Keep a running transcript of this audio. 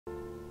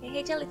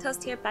Hey Jelly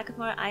Toast here, back with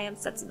more I Am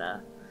Setsuna.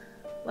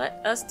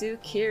 Let us do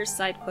Kyr's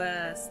side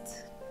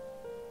quest.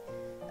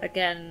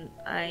 Again,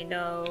 I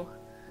know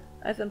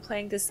I've been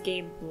playing this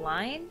game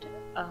blind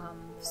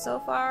so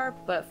far,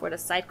 but for the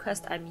side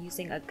quest I'm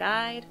using a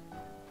guide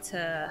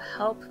to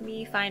help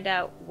me find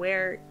out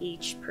where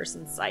each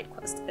person's side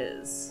quest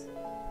is.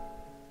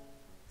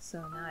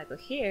 So now I go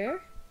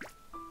here.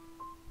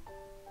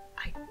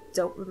 I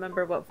don't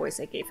remember what voice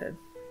I gave him.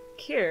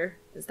 Kyr,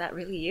 is that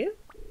really you?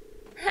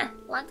 Huh,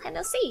 long time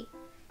no see.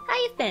 How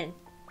you been?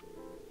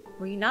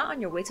 Were you not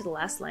on your way to the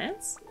last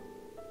lands?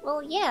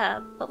 Well,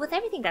 yeah, but with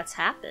everything that's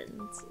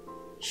happened...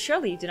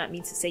 Surely you do not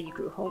mean to say you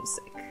grew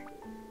homesick.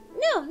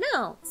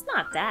 No, it's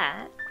not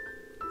that.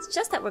 It's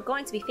just that we're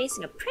going to be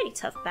facing a pretty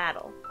tough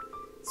battle.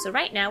 So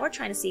right now we're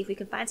trying to see if we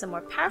can find some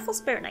more powerful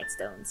spiritnite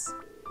stones.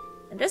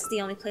 And this is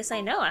the only place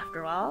I know,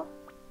 after all.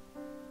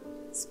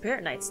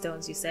 Spiritnite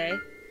stones, you say?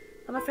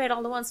 I'm afraid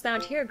all the ones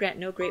found here grant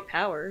no great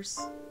powers.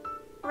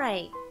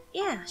 Right.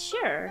 Yeah,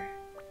 sure.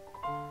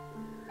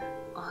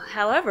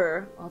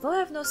 However, although I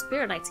have no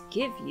spiritnite to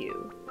give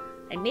you,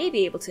 I may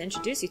be able to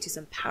introduce you to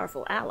some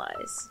powerful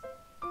allies.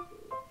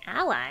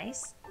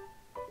 Allies?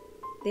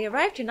 They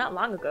arrived here not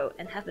long ago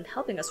and have been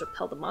helping us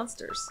repel the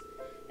monsters.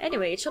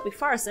 Anyway, it shall be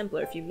far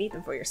simpler if you meet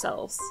them for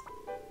yourselves.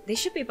 They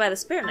should be by the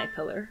spiritnite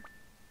pillar.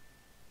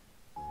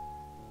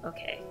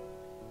 Okay.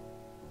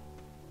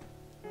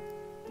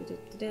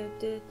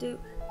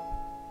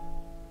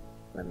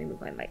 Let me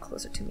move my mic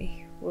closer to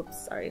me.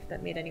 Whoops, sorry if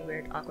that made any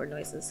weird, awkward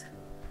noises.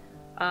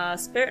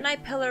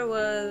 Spiritnite pillar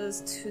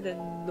was to the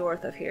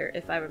north of here,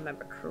 if I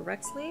remember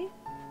correctly.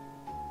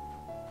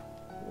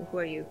 Who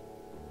are you?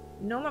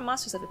 No more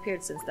monsters have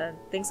appeared since then.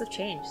 Things have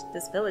changed.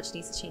 This village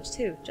needs to change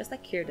too, just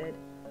like Kyr did.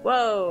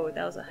 Whoa,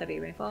 that was a heavy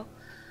rainfall.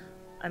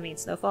 I mean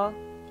snowfall.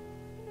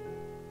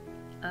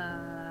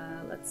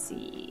 Let's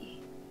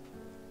see.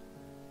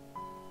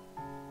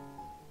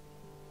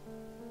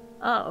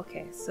 Oh,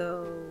 okay,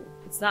 so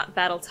it's not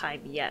battle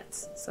time yet,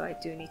 so I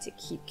do need to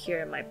keep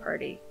Kyr in my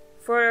party.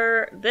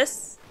 For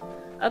this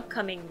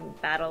upcoming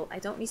battle, I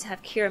don't need to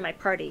have Kyr in my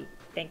party,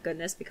 thank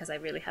goodness, because I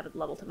really haven't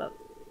leveled him up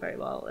very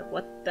well.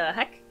 What the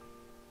heck?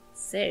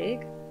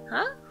 Sig?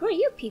 Huh? Who are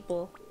you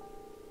people?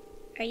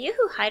 Are you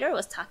who Hydra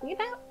was talking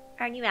about?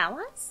 Our new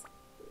allies?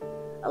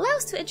 Allow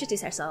us to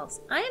introduce ourselves.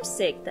 I am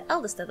Sig, the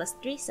eldest of us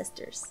 3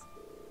 sisters.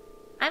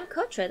 I'm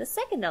Kotra, the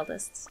second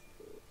eldest.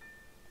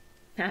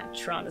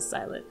 Tron is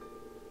silent.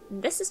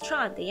 And this is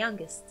Tron, the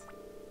youngest.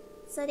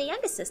 So the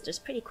youngest sister's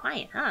pretty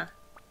quiet, huh?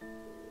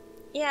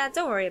 Yeah,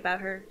 don't worry about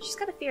her. She's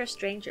got a fear of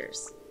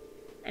strangers.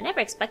 I never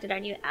expected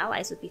our new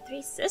allies would be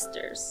 3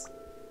 sisters.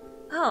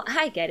 Oh,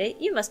 I get it.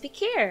 You must be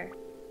Kyr.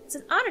 It's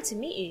an honor to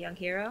meet you, young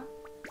hero.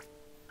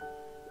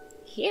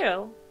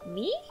 Hero?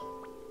 Me?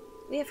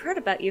 We have heard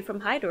about you from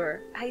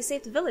Hydor, how you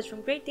saved the village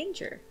from great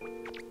danger.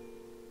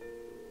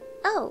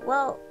 Oh,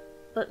 well,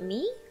 but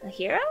me? A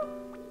hero?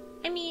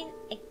 I mean,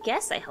 I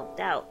guess I helped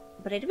out,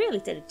 but I really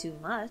didn't do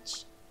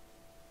much.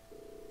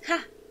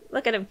 Ha!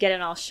 Look at him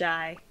getting all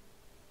shy.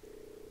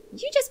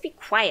 You just be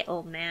quiet,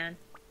 old man.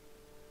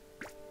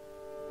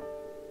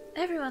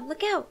 Everyone,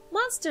 look out!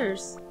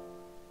 Monsters!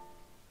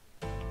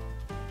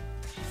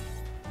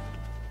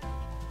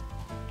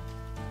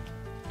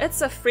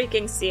 It's a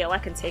freaking seal, I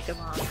can take him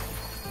on.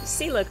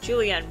 See, look,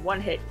 Julian,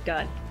 one-hit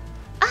gun.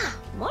 Ah,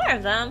 more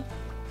of them!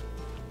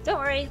 Don't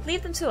worry,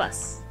 leave them to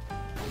us.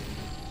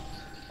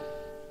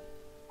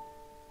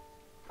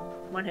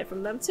 One hit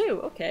from them too,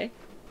 okay.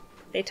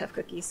 They tough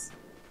cookies.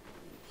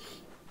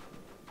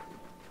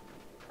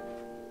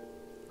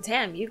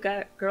 Damn, you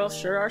girls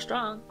sure are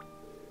strong.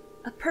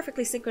 A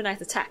perfectly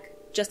synchronized attack,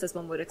 just as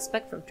one would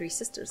expect from 3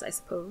 sisters, I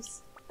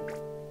suppose.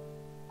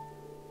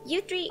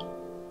 You 3...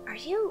 are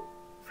you...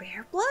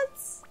 rare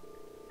bloods?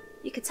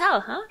 You could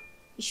tell, huh?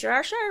 You sure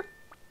are sharp.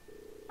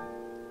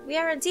 We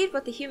are indeed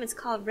what the humans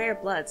call rare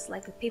bloods,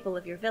 like the people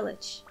of your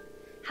village.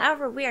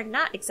 However, we are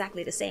not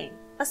exactly the same.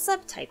 A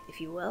subtype, if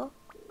you will.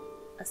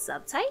 A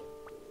subtype?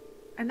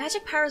 Our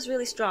magic power is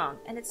really strong,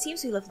 and it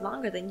seems we live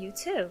longer than you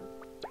too.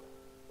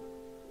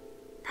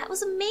 That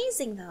was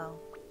amazing, though.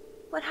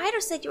 When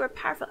Hydra said you were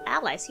powerful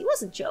allies, he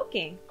wasn't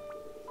joking.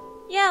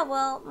 Yeah,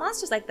 well,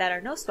 monsters like that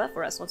are no sweat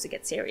for us once we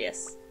get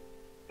serious.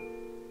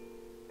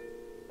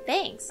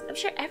 Thanks. I'm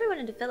sure everyone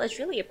in the village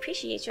really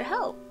appreciates your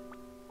help.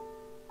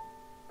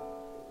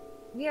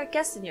 We are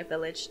guests in your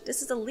village.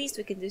 This is the least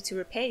we can do to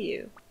repay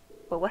you.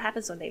 But what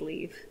happens when they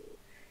leave?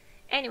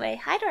 Anyway,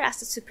 Hydra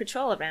asked us to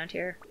patrol around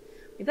here.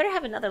 We better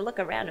have another look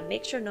around and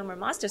make sure no more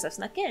monsters have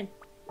snuck in.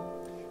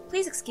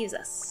 Please excuse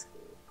us.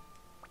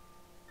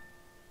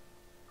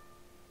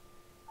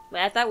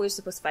 Wait, I thought we were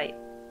supposed to fight.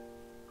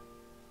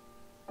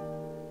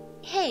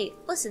 Hey,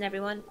 listen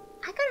everyone.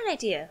 I got an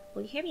idea.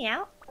 Will you hear me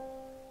out?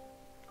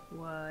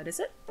 What is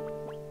it?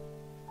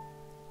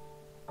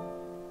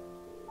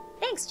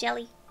 Thanks,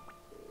 Jelly.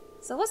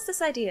 So what's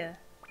this idea?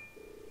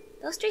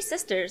 Those 3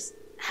 sisters,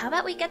 how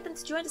about we get them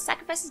to join the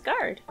Sacrifice's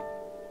Guard?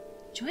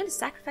 Join the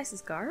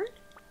Sacrifice's Guard?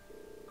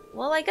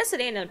 Well, I guess it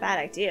ain't a bad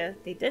idea.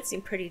 They did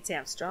seem pretty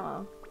damn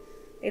strong.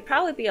 They'd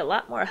probably be a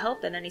lot more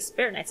help than any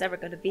spirit knight's ever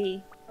going to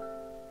be.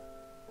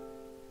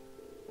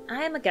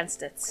 I am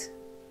against it.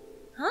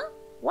 Huh?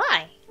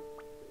 Why?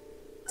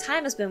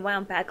 Time has been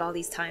wound back all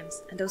these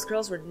times, and those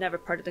girls were never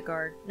part of the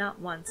guard, not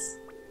once.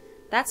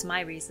 That's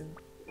my reason.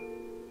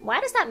 Why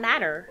does that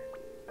matter?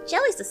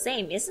 Jelly's the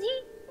same, isn't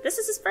he? This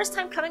is his first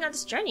time coming on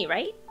this journey,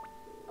 right?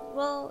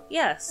 Well,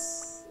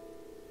 yes.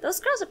 Those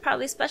girls are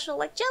probably special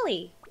like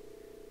Jelly.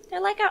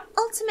 They're like our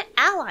ultimate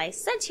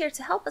allies, sent here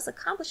to help us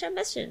accomplish our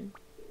mission.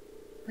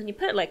 When you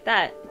put it like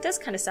that, it does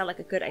kind of sound like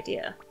a good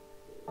idea.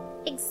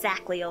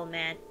 Exactly, old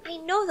man. I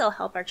know they'll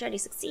help our journey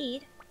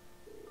succeed.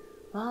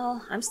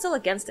 Well, I'm still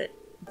against it.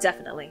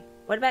 Definitely.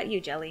 What about you,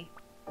 Jelly?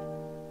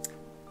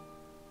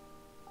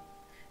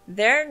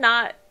 There's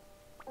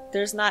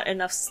not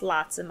enough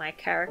slots in my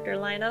character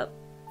lineup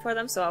for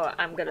them, so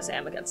I'm gonna say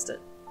I'm against it.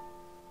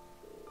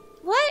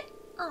 What?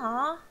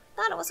 Aw, I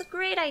thought it was a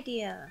great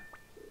idea.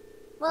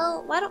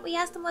 Well, why don't we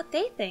ask them what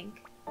they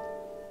think?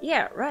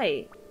 Yeah,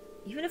 right.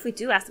 Even if we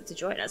do ask them to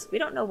join us, we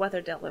don't know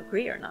whether they'll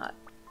agree or not.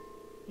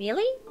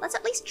 Really? Let's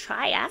at least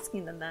try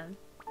asking them then.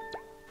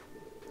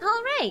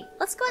 Alright,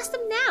 let's go ask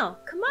them now.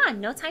 Come on,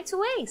 no time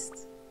to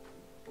waste.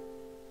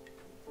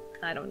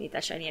 I don't need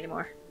that shiny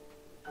anymore.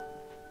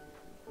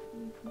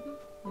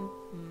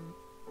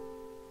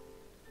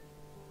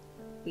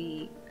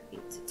 We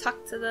need to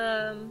talk to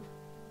them.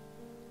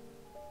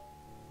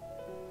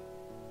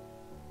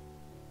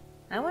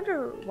 I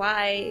wonder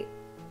why,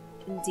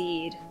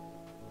 indeed,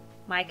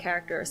 my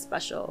character is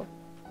special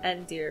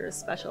and Deer is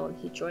special and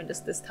he joined us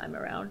this time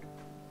around.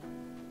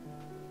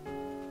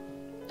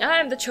 I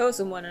am the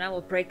chosen one and I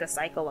will break the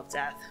cycle of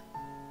death.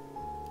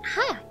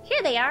 Aha!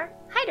 Here they are!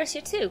 Hyder's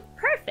here too!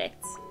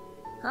 Perfect!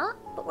 Huh?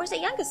 But where's the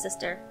youngest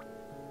sister?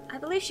 I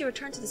believe she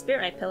returned to the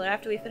Spirit Knight Pillar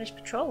after we finished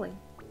patrolling.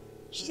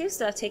 She seems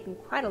to have taken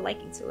quite a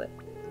liking to it.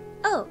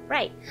 Oh,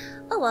 right.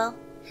 Oh well.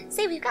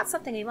 Say, we've got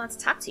something we want to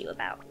talk to you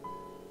about.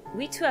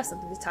 We too have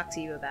something to talk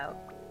to you about.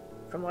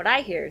 From what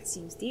I hear, it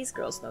seems these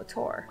girls know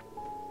Tor.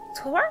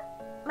 Tor?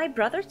 My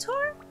brother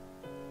Tor?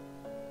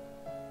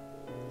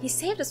 He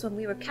saved us when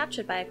we were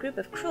captured by a group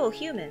of cruel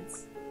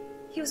humans.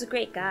 He was a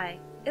great guy.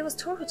 It was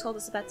Tor who told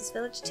us about this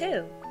village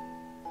too.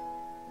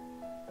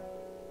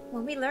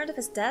 When we learned of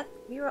his death,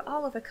 we were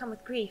all overcome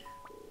with grief.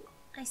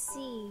 I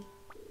see.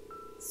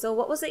 So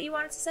what was it you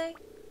wanted to say?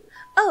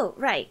 Oh,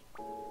 right.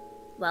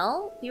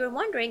 Well, we were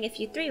wondering if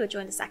you three would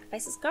join the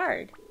Sacrifice's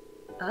Guard.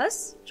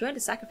 Us? Join the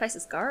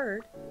Sacrifice's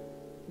Guard?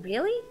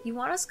 Really? You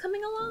want us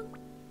coming along?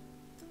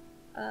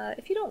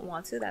 If you don't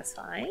want to, that's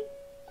fine.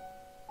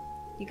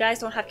 You guys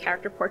don't have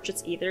character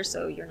portraits either,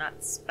 so you're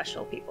not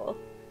special people.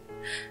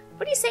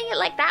 What are you saying it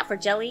like that for,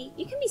 Jelly?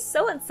 You can be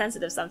so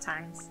insensitive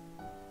sometimes.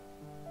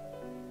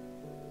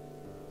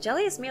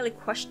 Jelly is merely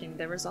questioning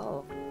their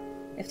resolve.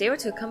 If they were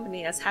to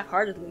accompany us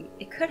half-heartedly,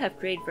 it could have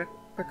great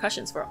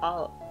repercussions for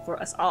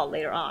us all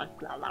later on.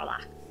 Blah blah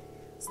blah.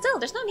 Still,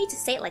 there's no need to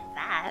say it like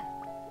that.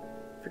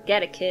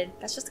 Forget it, kid.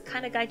 That's just the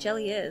kind of guy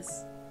Jelly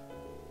is.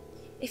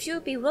 If you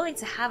would be willing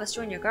to have us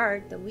join your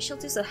guard, then we shall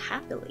do so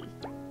happily.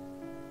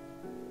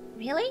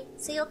 Really?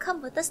 So you'll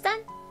come with us then?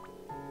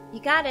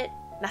 You got it,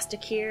 Master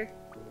Kier.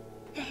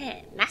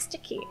 Heh, Master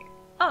Kier.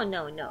 Oh,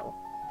 no.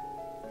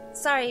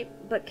 Sorry,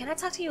 but can I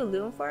talk to you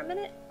alone for a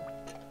minute?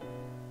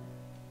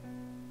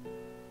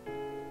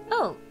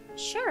 Oh,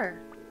 sure.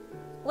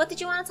 What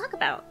did you want to talk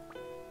about?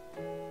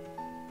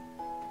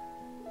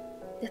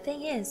 The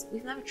thing is,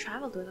 we've never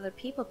traveled with other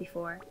people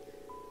before.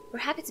 We're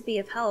happy to be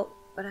of help,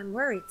 but I'm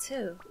worried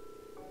too.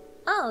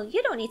 Oh,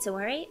 you don't need to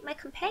worry. My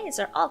companions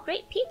are all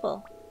great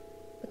people.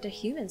 But they're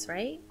humans,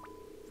 right?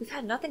 We've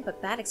had nothing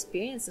but bad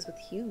experiences with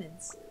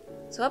humans.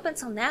 So up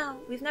until now,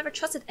 we've never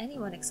trusted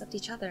anyone except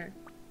each other.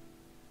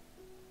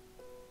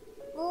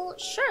 Well,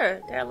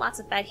 sure, there are lots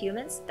of bad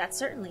humans. That's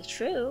certainly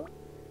true.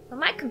 But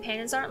my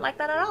companions aren't like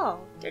that at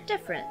all. They're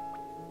different.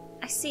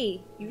 I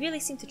see. You really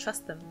seem to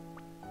trust them.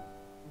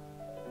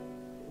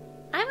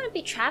 I wouldn't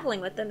be traveling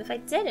with them if I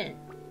didn't.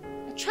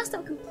 I trust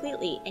them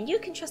completely, and you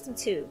can trust them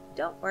too.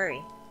 Don't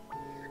worry.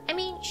 I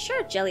mean,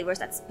 sure, Jelly wears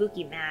that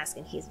spooky mask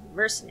and he's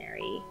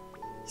mercenary.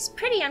 He's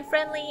pretty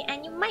unfriendly,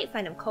 and you might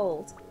find him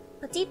cold.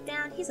 But deep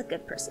down, he's a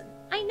good person.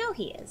 I know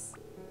he is.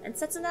 And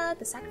Setsuna,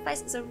 the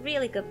Sacrifice, is a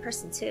really good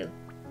person too.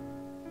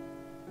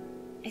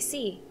 I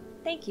see.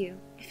 Thank you.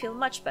 I feel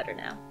much better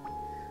now.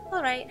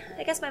 Alright,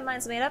 I guess my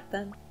mind's made up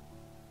then.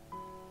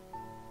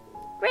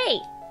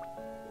 Great!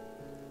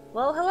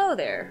 Well, hello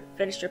there.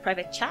 Finished your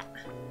private chat?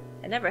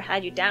 I never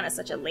had you down as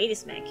such a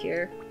ladies' man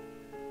here.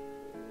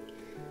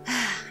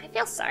 I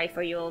feel sorry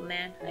for you, old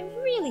man. I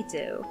really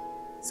do.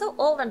 So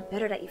old and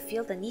bitter that you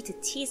feel the need to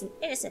tease an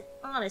innocent,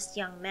 honest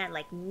young man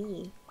like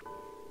me.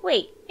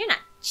 Wait, you're not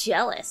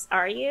jealous,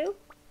 are you?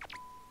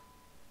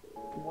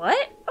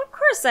 What? Of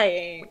course I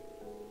ain't.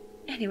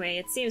 Anyway,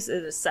 it seems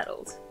it is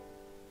settled.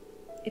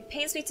 It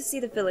pains me to see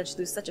the village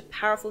lose such a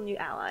powerful new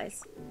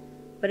allies.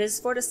 But it is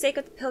for the sake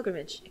of the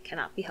pilgrimage, it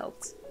cannot be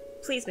helped.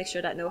 Please make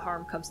sure that no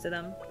harm comes to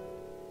them.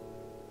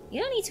 You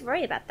don't need to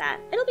worry about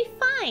that. It'll be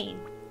fine.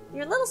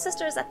 Your little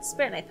sister is at the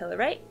Spirit Knight Pillar,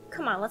 right?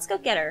 Come on, let's go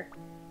get her.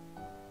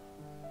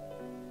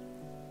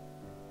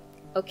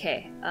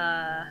 Okay,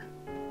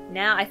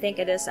 now I think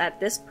it is at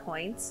this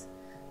point.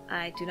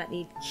 I do not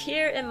need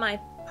Kier in my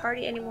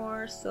party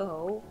anymore,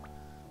 so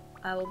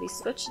I will be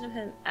switching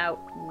him out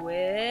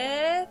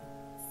with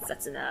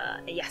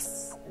Setsuna.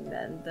 Yes, and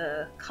then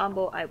the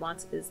combo I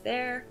want is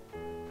there.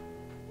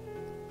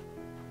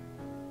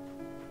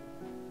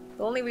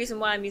 The only reason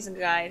why I'm using the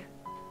guide,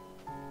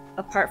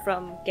 apart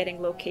from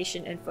getting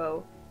location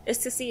info, is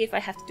to see if I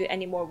have to do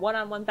any more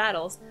one-on-one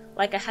battles,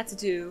 like I had to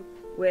do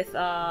with,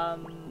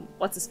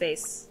 what's his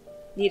face?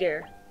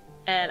 Neater.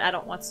 And I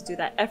don't want to do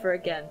that ever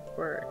again,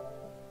 where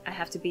I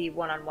have to be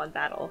one-on-one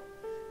battle.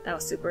 That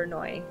was super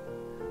annoying.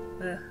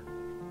 Ugh.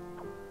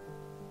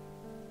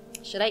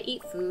 Should I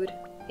eat food?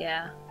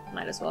 Yeah,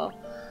 might as well.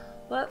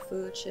 What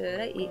food should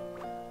I eat?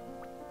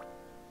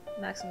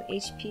 Maximum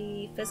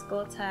HP,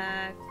 physical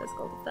attack,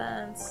 physical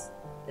defense.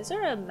 Is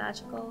there a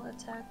magical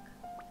attack?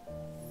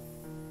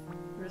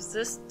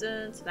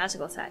 Resistance,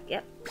 magical attack,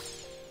 yep.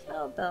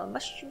 Oh, the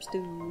mushroom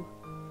stew.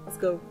 Let's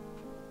go.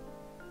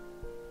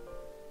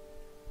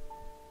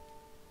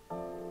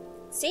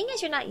 Seeing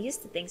as you're not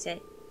used to things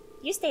yet,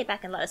 you stay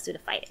back and let us do the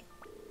fighting.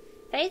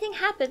 If anything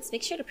happens,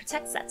 make sure to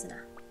protect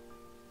Setsuna.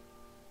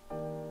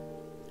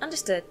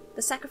 Understood.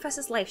 The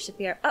sacrifice's life should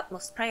be our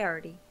utmost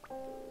priority.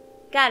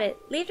 Got it.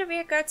 Leave the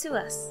rear guard to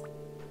us.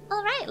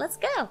 Alright, let's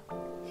go.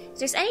 If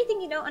there's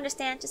anything you don't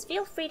understand, just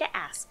feel free to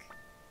ask.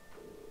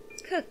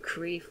 Good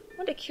grief.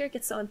 When did Kier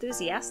get so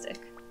enthusiastic?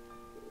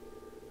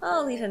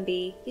 Oh, leave him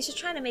be. He's just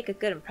trying to make a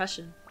good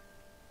impression.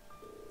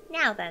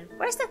 Now then,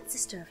 where's that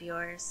sister of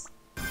yours?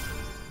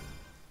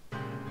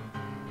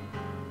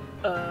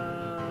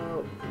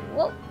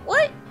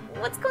 What?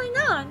 What's going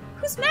on?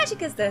 Whose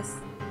magic is this?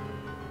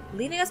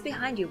 Leaving us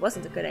behind you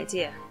wasn't a good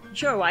idea.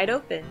 You're wide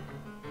open.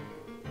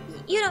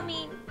 You don't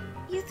mean...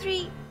 you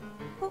three...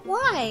 But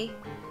why?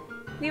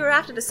 We were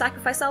after the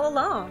sacrifice all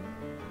along.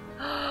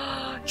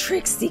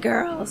 Tricksy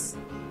girls!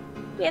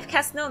 We have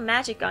cast no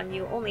magic on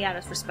you, only out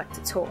of respect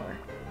to Tor.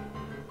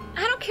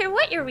 I don't care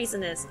what your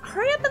reason is.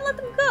 Hurry up and let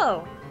them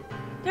go.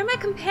 They're my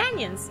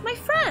companions, my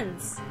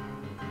friends.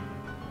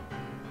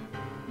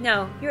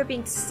 No, you are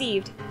being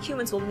deceived.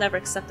 Humans will never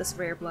accept us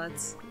rare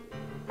bloods.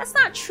 That's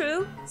not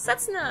true.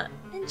 Setsuna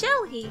and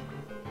Jelly,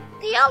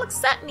 they all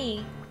accept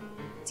me.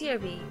 Dear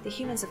me, the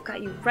humans have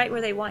got you right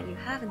where they want you,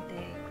 haven't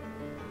they?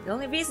 The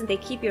only reason they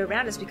keep you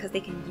around is because they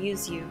can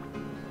use you.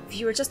 If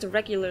you were just a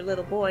regular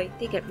little boy,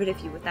 they'd get rid of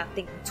you without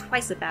thinking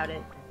twice about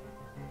it.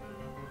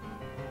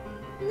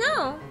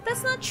 No,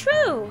 that's not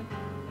true.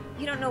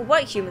 You don't know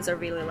what humans are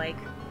really like.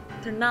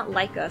 They're not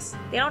like us.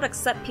 They don't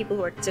accept people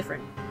who are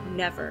different.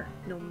 Never.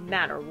 No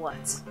matter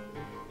what.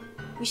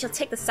 We shall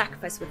take the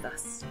sacrifice with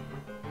us.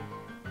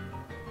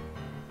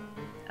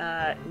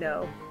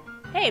 No.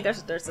 Hey, there's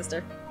a third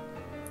sister.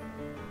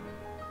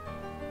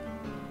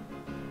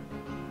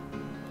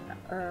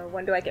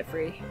 When do I get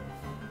free?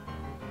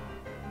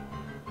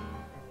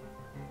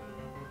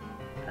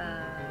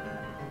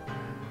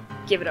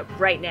 Give it up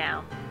right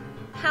now.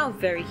 How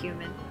very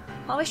human.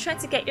 Always trying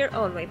to get your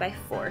own way by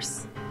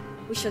force.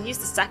 We shall use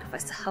the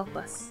sacrifice to help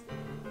us.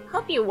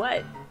 Help you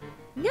what?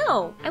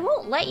 No, I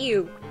won't let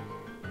you.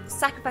 The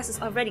sacrifice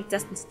is already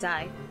destined to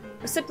die.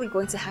 We're simply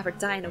going to have her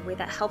die in a way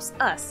that helps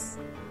us.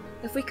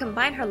 If we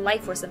combine her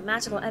life force and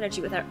magical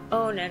energy with our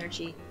own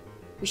energy,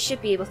 we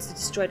should be able to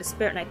destroy the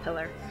spiritnite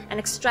pillar and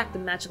extract the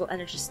magical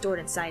energy stored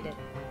inside it.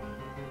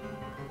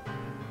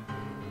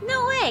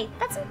 No way!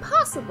 That's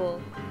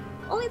impossible!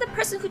 Only the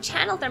person who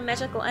channeled their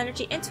magical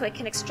energy into it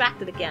can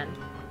extract it again.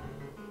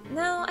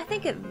 No, I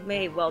think it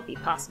may well be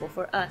possible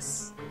for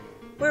us.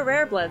 We're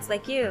rare bloods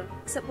like you,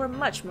 except we're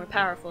much more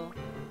powerful.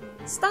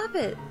 Stop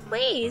it,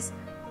 please!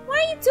 Why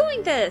are you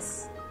doing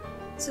this?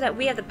 So that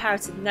we have the power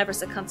to never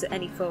succumb to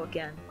any foe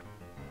again.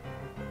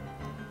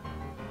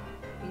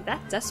 Are you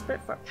that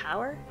desperate for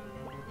power?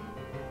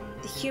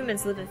 The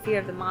humans live in fear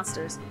of the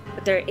monsters,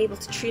 but they are able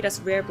to treat us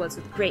rare bloods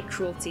with great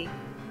cruelty.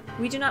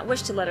 We do not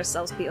wish to let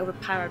ourselves be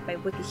overpowered by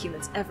wicked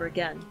humans ever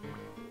again.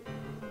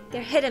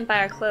 They're hidden by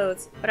our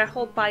clothes, but our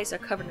whole bodies are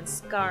covered in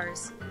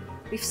scars.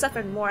 We've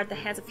suffered more at the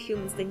hands of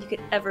humans than you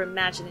could ever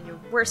imagine in your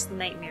worst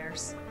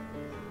nightmares.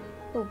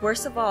 But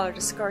worst of all are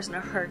the scars in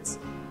our hearts.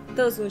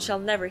 Those wounds shall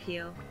never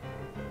heal.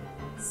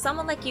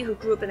 Someone like you who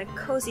grew up in a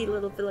cozy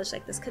little village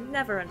like this could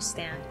never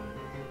understand.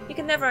 You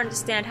can never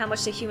understand how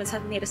much the humans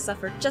have made us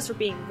suffer just for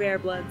being rare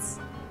bloods.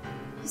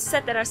 You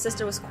said that our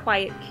sister was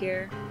quiet,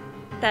 Kier.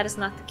 That is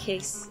not the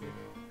case.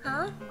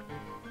 Huh?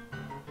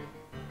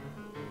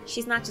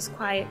 She's not just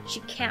quiet, she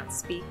can't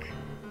speak.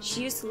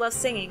 She used to love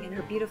singing in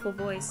her beautiful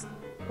voice,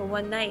 but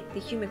one night the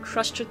human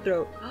crushed her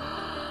throat.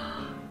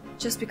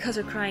 Just because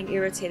her crying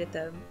irritated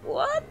them.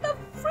 What the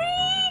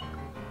freak?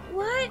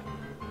 What?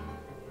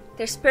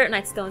 They're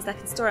spiritnite stones that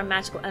can store a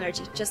magical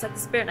energy, just like the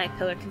spiritnite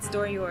pillar can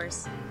store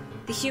yours.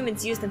 The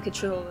humans use them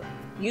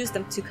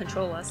to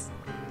control us.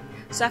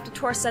 So after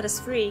Tor set us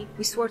free,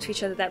 we swore to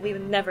each other that we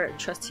would never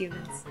trust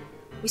humans.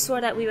 We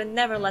swore that we would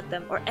never let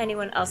them or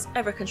anyone else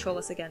ever control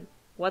us again.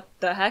 What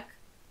the heck?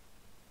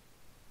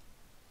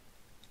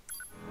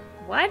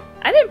 What?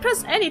 I didn't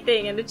press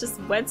anything and it just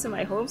went to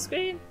my home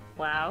screen?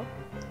 Wow.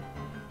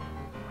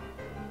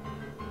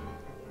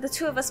 The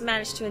two of us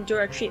managed to endure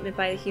our treatment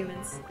by the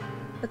humans,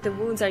 but the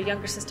wounds our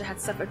younger sister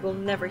had suffered will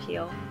never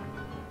heal.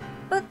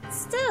 But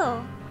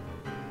still...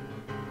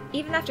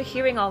 Even after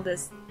hearing all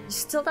this, you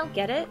still don't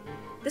get it?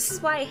 This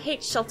is why I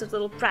hate sheltered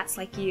little brats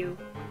like you.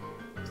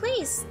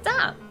 Please,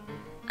 stop!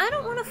 I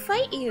don't want to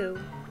fight you.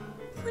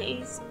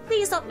 Please,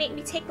 please don't make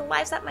me take the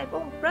lives that my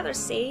own brother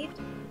saved.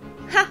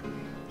 Ha!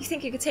 You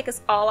think you could take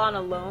us all on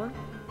alone?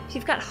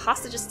 You've got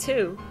hostages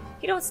too.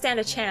 You don't stand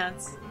a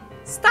chance.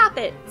 Stop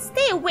it!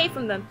 Stay away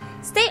from them!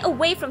 Stay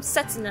away from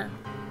Setsuna!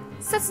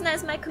 Setsuna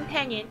is my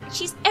companion, and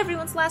she's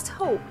everyone's last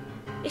hope.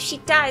 If she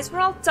dies,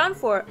 we're all done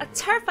for. A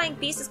terrifying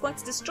beast is going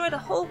to destroy the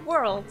whole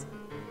world.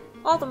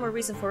 All the more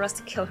reason for us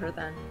to kill her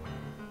then.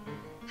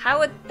 How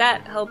would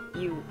that help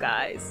you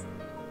guys?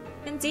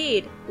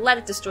 Indeed, let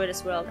it destroy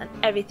this world and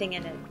everything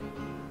in it.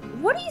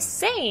 What are you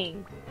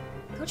saying?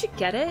 Don't you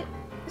get it?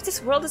 If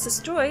this world is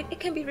destroyed, it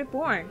can be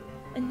reborn.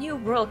 A new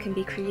world can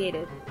be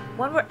created.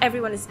 One where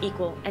everyone is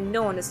equal and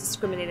no one is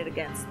discriminated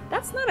against.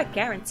 That's not a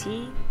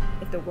guarantee.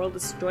 If the world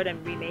is destroyed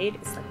and remade,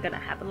 it's not gonna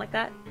happen like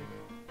that.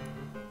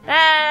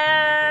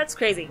 That's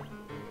crazy.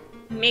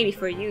 Maybe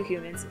for you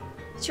humans.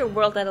 It's your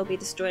world that'll be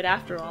destroyed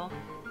after all.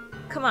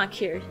 Come on,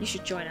 Kier, you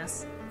should join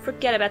us.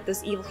 Forget about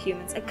those evil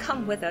humans and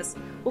come with us.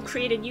 We'll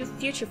create a new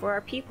future for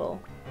our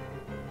people.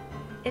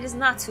 It is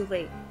not too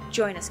late.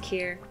 Join us,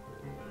 Kier.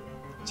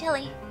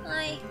 Jelly,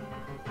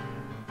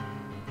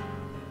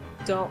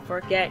 Don't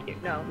forget.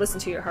 No, listen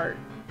to your heart.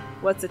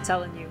 What's it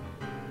telling you?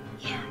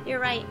 Yeah, you're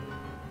right.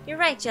 You're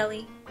right,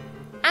 Jelly.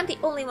 I'm the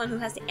only one who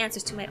has the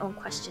answers to my own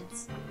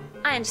questions.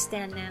 I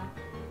understand now.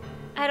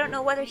 I don't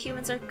know whether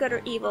humans are good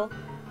or evil.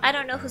 I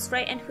don't know who's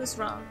right and who's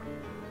wrong.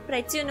 But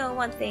I do know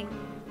one thing.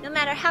 No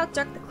matter how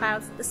dark the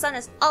clouds, the sun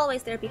is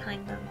always there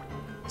behind them.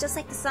 Just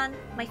like the sun,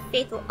 my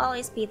faith will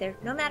always be there,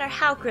 no matter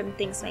how grim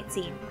things might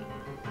seem.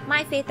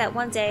 My faith that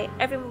one day,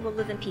 everyone will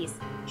live in peace.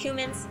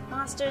 Humans,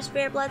 monsters,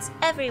 rarebloods,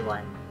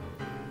 everyone.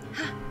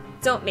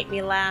 Don't make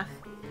me laugh.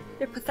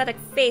 Your pathetic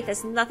faith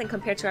is nothing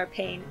compared to our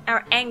pain,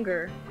 our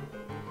anger.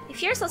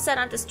 If you're so set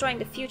on destroying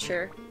the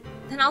future,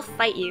 then I'll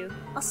fight you.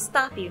 I'll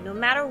stop you, no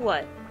matter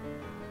what.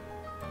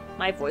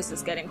 My voice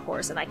is getting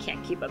hoarse and I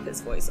can't keep up his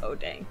voice, oh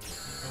dang.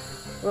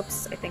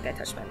 Whoops, I think I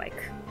touched my mic.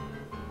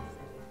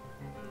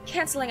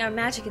 Canceling our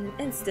magic in an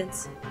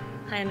instant.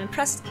 I am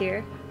impressed,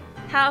 Kier.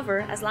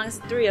 However, as long as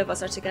the three of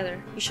us are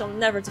together, you shall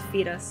never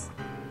defeat us.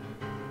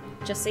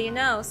 Just so you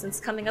know, since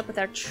coming up with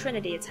our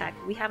Trinity attack,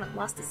 we haven't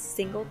lost a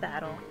single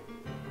battle.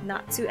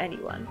 Not to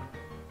anyone.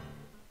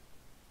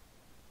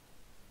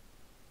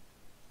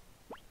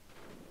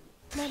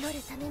 Come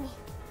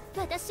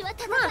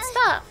on,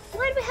 stop!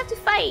 Why do we have to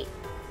fight?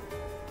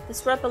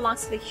 This world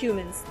belongs to the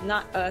humans,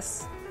 not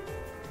us.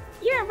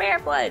 You're a rare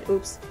blood.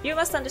 Oops. You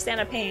must understand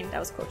our pain. That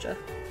was Quatra.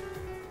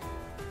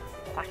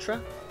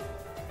 Quatra?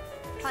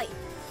 Hi.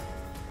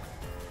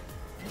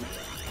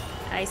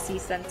 I see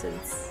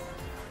sentence.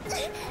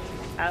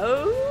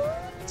 Ouch!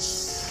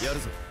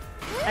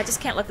 I just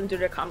can't let them do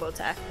their combo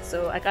attack,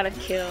 so I gotta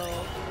kill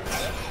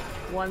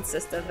one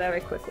sister very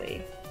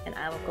quickly, and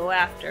I will go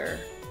after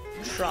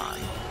Tron.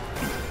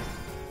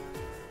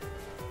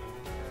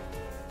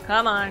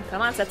 Come on,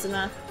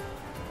 Setsuna.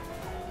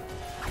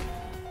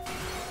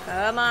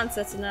 Come on,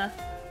 Setsuna.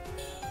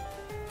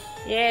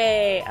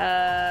 Yay,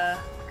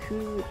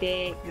 coup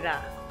de grace.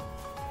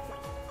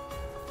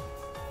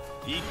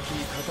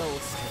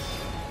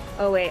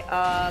 Oh wait,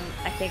 I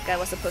think I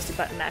was supposed to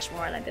button mash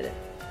more and I didn't.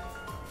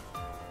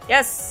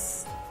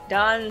 Yes!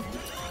 Done!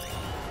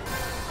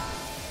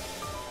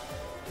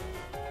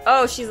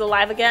 Oh, she's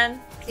alive again?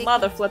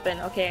 Mother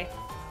flippin', okay.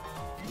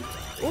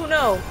 Oh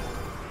no!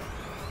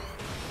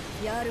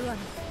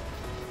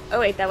 Oh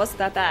wait, that wasn't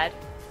that bad.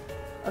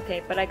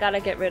 Okay, but I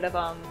gotta get rid of,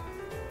 I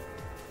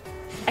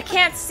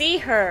can't see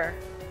her!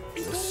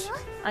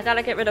 I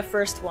gotta get rid of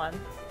first one.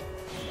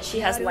 She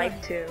has life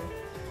too.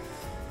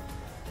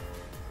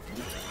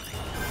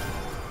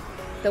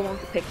 The one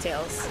with the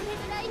pigtails.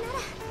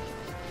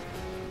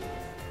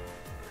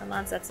 Come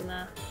on,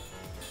 Setsuna.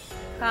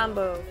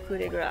 Combo, coup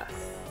de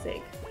grace.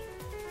 Sig.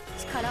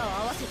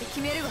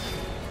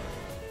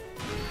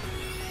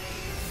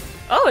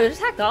 Oh, it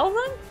attacked all of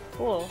them?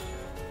 Cool.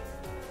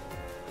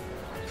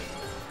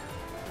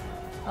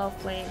 Oh,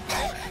 flame.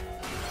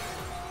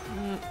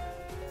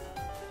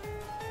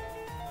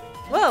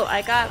 Whoa,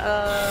 I got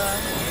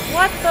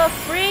what the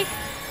freak?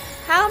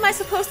 How am I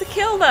supposed to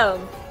kill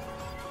them?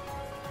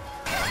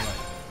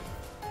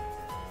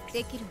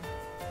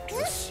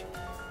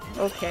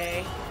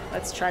 Okay,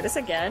 let's try this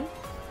again.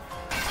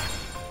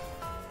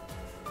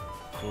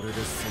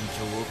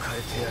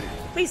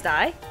 Please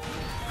die.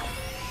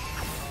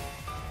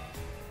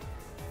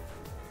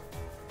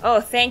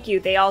 Oh, thank you,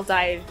 they all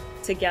died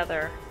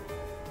together.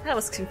 That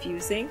was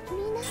confusing.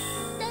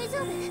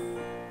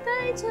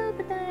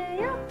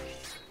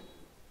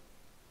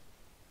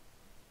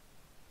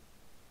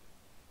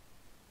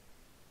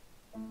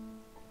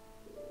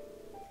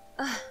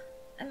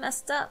 I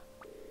messed up.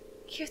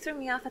 Kier threw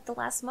me off at the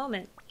last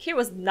moment. Kier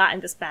was not in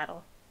this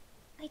battle.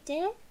 I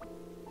did?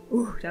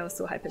 Ooh, that was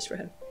so high pitched for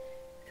him.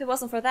 If it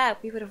wasn't for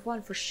that, we would have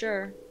won for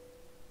sure.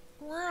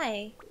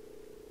 Why?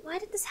 Why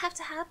did this have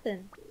to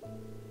happen?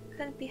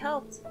 Couldn't be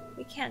helped.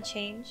 We can't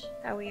change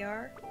how we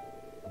are.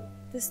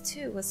 This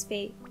too was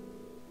fate.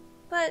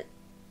 But...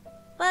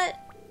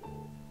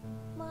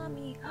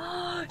 Mommy.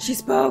 She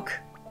spoke!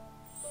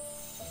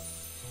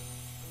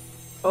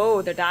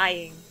 Oh, they're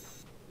dying.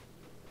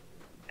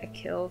 I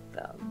killed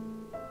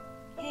them.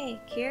 Hey,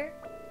 Kier.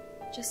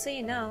 Just so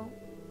you know,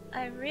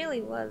 I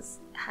really was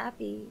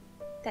happy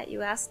that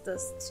you asked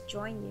us to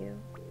join you.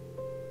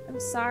 I'm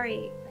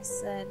sorry I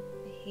said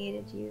I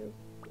hated you.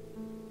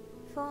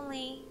 If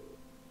only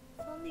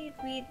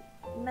we'd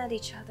met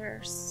each other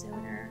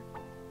sooner.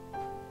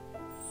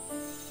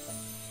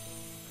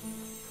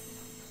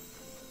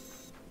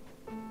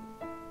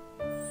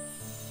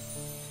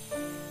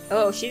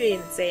 Oh, she didn't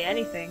even say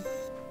anything.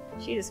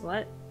 She just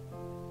went.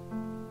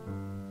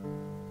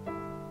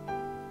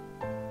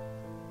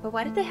 But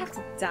why did they have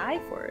to die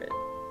for it?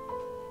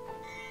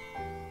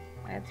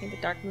 I obtained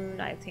the Dark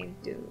Moon, I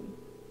obtained Doom.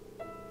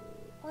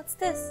 What's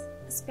this?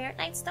 The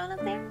spiritnite stone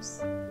of theirs?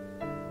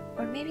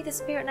 Or maybe the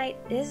spiritnite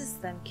is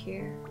them,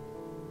 Kier.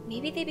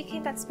 Maybe they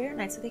became that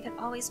spiritnite so they could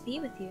always be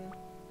with you.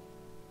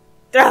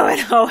 Throw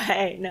it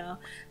away! No,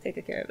 take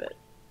good care of it.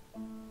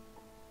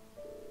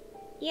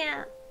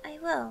 Yeah, I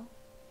will.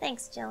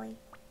 Thanks, Jelly.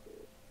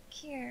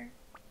 Kier.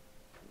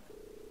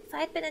 If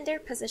I'd been in their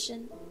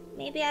position,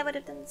 maybe I would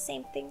have done the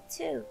same thing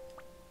too.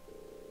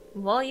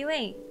 Well, you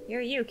ain't.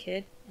 You're you,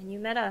 kid, and you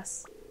met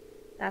us.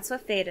 That's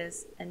what fate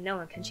is, and no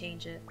one can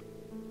change it.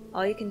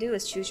 All you can do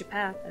is choose your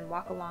path and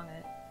walk along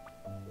it.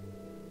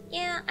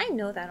 Yeah, I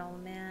know that,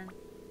 old man.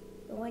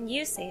 But when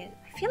you say it,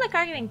 I feel like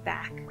arguing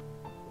back.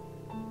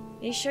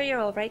 Are you sure you're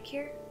alright,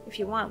 Kier? If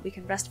you want, we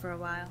can rest for a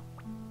while.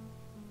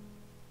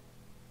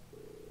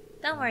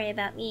 Don't worry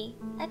about me.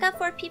 I got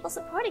 4 people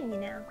supporting me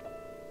now.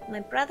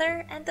 My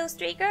brother and those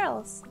 3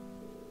 girls.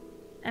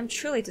 I'm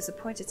truly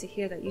disappointed to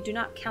hear that you do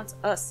not count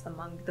us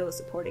among those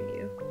supporting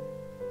you.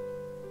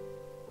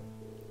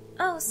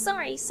 Oh,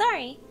 sorry.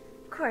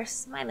 Of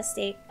course, my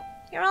mistake.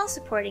 You're all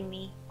supporting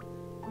me.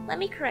 Let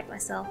me correct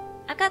myself.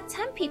 I got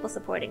 10 people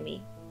supporting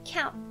me.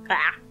 Count.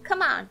 Ah,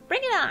 come on,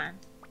 bring it on.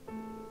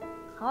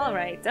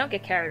 Alright, don't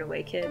get carried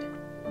away, kid.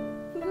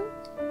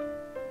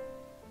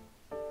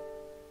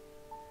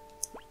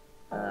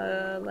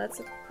 Let's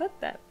equip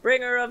that.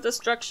 Bringer of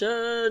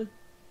Destruction!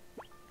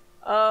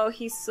 Oh,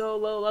 he's so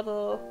low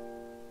level.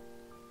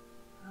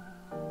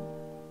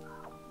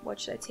 What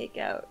should I take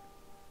out?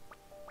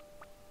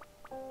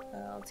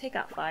 I'll take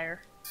out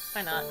fire.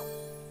 Why not?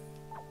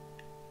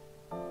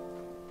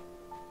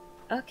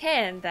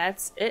 Okay, and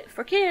that's it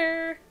for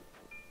Kier!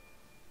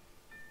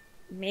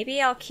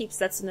 Maybe I'll keep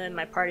Setsuna in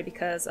my party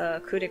because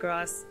coup de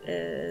grace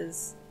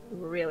is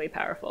really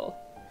powerful.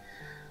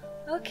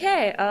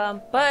 Okay,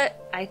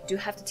 but I do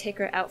have to take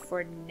her out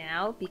for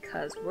now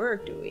because we're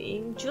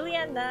doing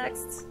Julianne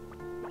next.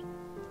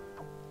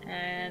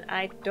 And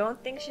I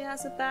don't think she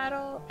has a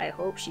battle. I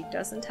hope she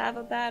doesn't have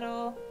a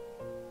battle.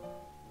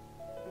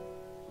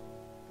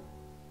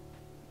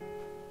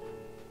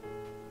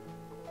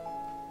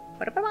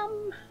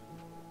 Ba-da-ba-bum.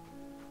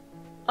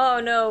 Oh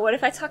no, what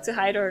if I talk to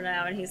Hydor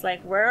now and he's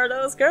like, where are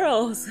those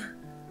girls?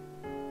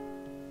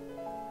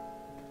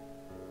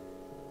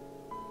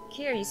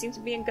 Kier, you seem to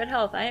be in good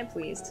health. I am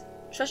pleased.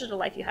 Treasure the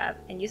life you have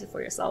and use it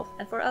for yourself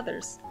and for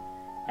others.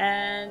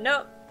 And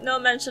no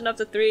mention of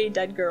the 3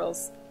 dead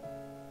girls.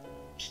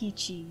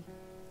 Peachy.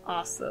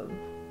 Awesome.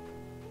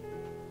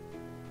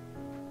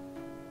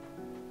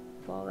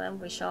 Well then,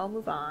 we shall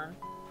move on.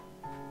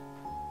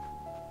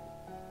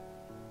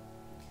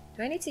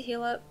 Do I need to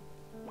heal up?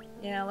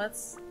 Yeah,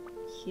 let's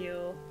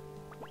heal.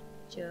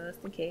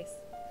 Just in case.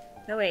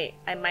 No wait,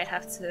 I might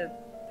have to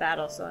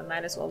battle, so I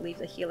might as well leave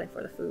the healing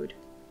for the food.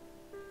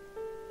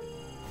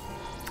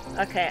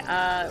 Okay,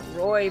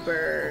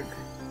 Royberg.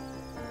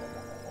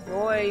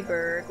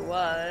 Royberg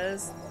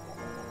was...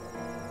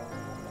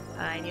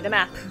 I need a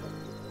map.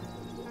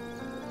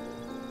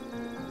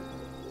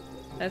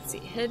 Let's see,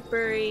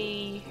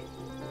 Hidbury...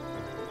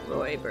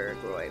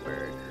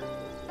 Royberg.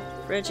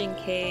 Bridging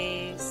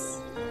Caves...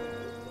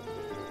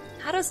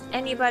 How does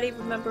anybody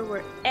remember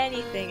where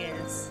anything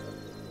is?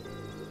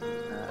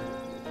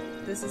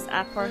 This is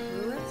Aparth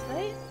Ruins,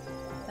 right?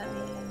 That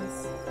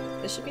means...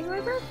 This should be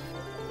Royberg?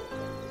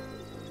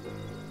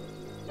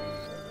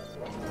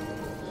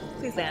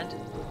 Please land.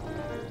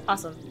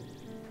 Awesome.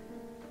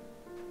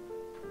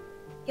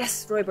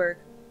 Yes, Royberg.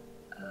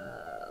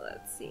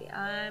 Let's see.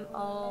 I'm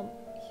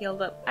all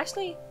healed up.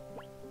 Actually,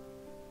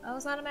 I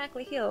was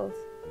automatically healed.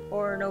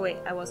 Or no, wait,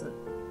 I wasn't.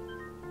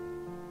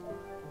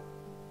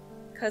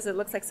 Because it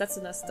looks like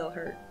Setsuna's still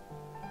hurt.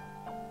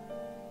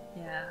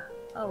 Yeah.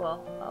 Oh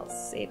well, I'll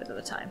save it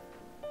another time.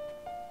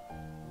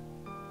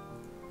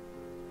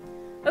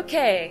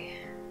 Okay.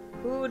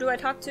 Who do I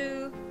talk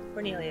to?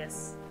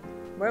 Cornelius.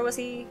 Where was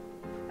he?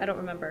 I don't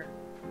remember.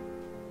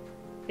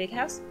 Big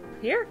house?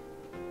 Here?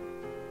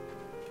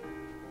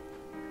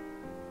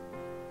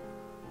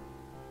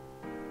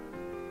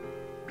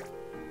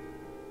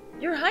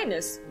 Your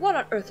Highness, what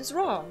on earth is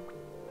wrong?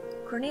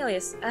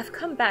 Cornelius, I have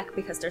come back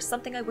because there's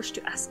something I wish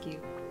to ask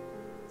you.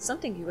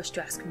 Something you wish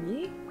to ask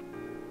me?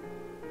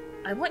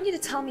 I want you to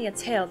tell me a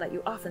tale that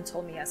you often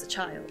told me as a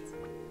child.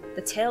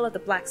 The tale of the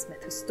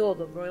blacksmith who stole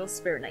the royal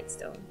spiritnite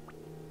stone.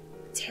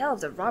 The tale of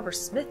the robber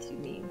smith, you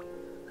mean?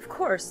 Of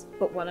course,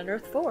 but what on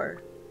earth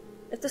for?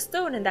 If the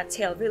stone in that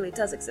tale really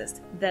does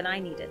exist, then I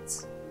need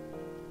it.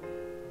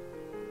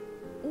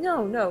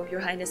 No, no, Your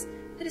Highness,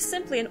 it is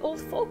simply an old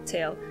folk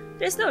tale.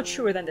 It is no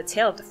truer than the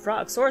tale of the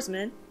frog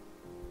swordsman.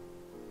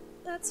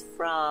 That's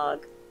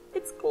Frog.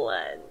 It's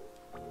Glenn.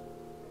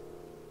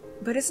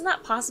 But it's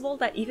not possible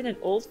that even an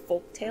old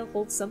folk tale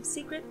holds some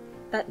secret?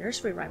 That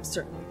nursery rhyme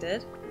certainly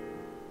did.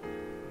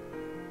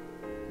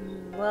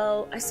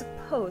 Well, I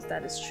suppose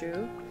that is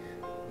true.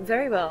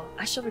 Very well,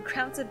 I shall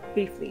recount it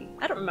briefly.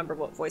 I don't remember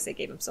what voice I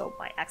gave him, so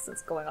my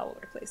accent's going all over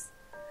the place.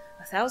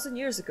 1,000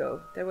 years ago,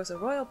 there was a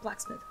royal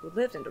blacksmith who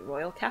lived in the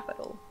royal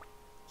capital.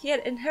 He had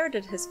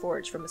inherited his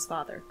forge from his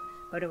father,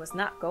 but it was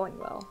not going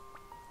well.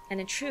 And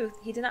in truth,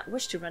 he did not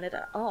wish to run it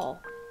at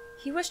all.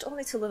 He wished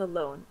only to live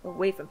alone,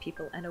 away from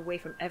people and away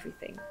from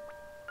everything.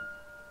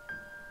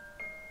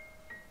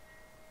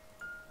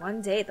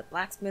 One day, the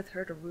blacksmith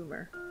heard a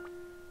rumor.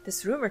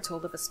 This rumor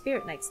told of a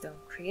spiritnite stone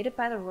created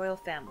by the royal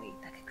family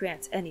that could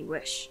grant any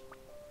wish.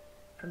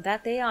 From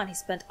that day on, he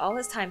spent all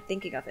his time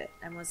thinking of it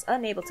and was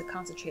unable to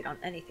concentrate on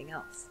anything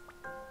else.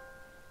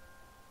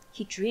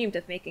 He dreamed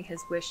of making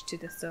his wish to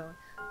the stone,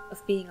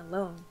 of being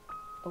alone,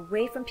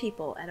 away from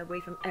people and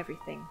away from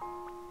everything.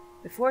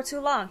 Before too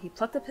long, he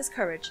plucked up his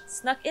courage,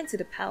 snuck into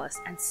the palace,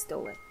 and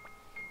stole it.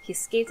 He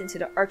escaped into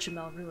the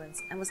Archimel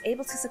ruins and was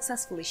able to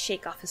successfully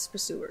shake off his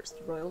pursuers,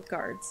 the royal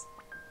guards.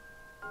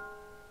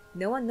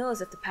 No one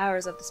knows if the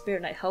powers of the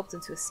spiritnite helped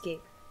him to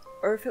escape,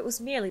 or if it was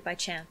merely by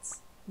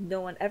chance.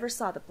 No one ever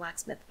saw the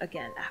blacksmith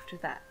again after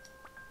that.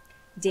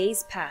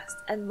 Days passed,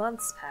 and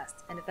months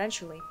passed, and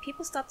eventually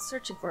people stopped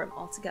searching for him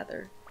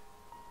altogether.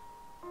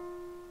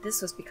 This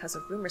was because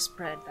a rumor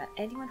spread that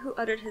anyone who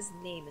uttered his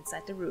name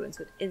inside the ruins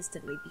would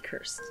instantly be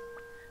cursed.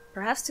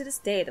 Perhaps to this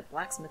day the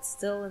blacksmith's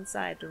still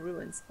inside the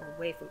ruins,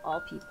 away from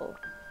all people,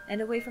 and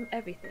away from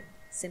everything,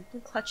 simply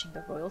clutching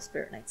the royal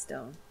spiritnite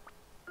stone.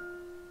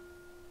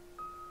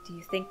 Do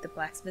you think the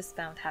blacksmith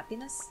found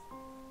happiness?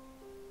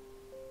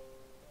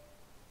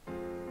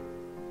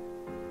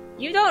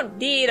 You don't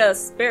need a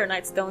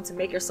spiritnite stone to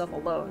make yourself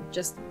alone.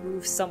 Just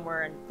move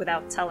somewhere and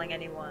without telling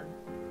anyone.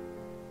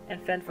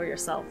 And fend for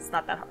yourself. It's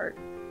not that hard.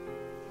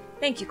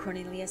 Thank you,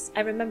 Cornelius.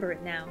 I remember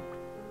it now.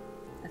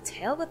 A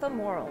tale with a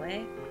moral,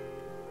 eh?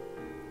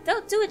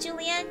 Don't do it,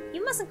 Julianne.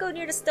 You mustn't go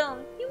near the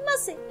stone. You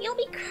mustn't. You'll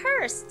be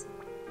cursed.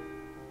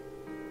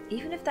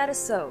 Even if that is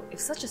so, if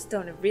such a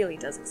stone really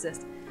does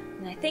exist,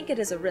 then I think it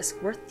is a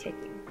risk worth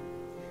taking.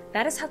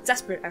 That is how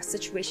desperate our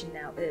situation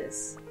now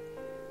is.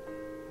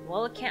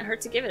 Well, it can't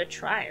hurt to give it a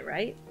try,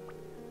 right?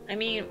 I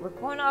mean, we're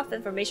going off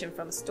information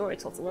from a story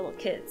told to little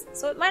kids,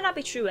 so it might not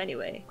be true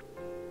anyway.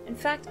 In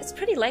fact, it's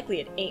pretty likely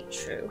it ain't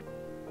true.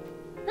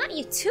 Not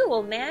you too,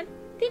 old man.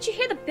 Didn't you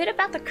hear the bit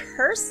about the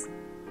curse?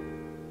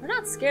 We're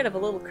not scared of a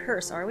little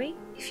curse, are we?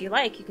 If you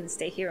like, you can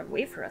stay here and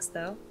wait for us,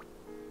 though.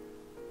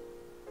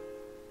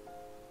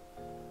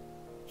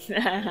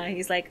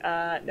 He's like,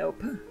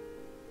 nope.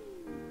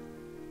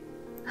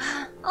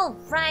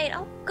 Alright,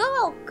 I'll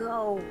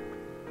go.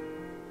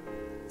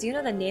 Do you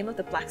know the name of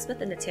the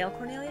blacksmith in the tale,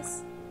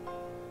 Cornelius?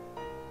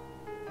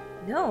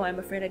 No, I'm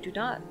afraid I do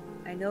not.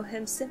 I know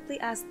him simply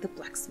as the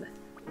blacksmith.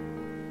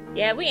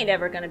 Yeah, we ain't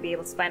ever gonna be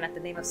able to find out the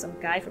name of some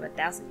guy from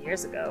 1,000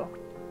 years ago.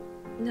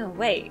 No,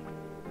 wait.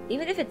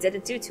 Even if it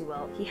didn't do too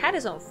well, he had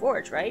his own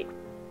forge, right?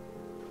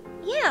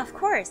 Yeah, of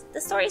course.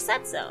 The story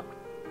said so.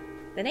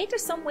 Then ain't there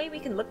some way we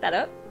can look that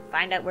up?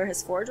 Find out where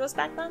his forge was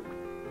back then?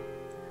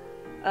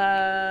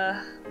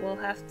 We'll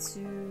have to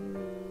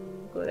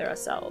go there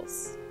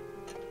ourselves.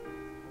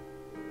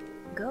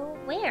 Go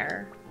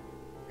where?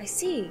 I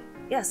see.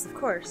 Yes, of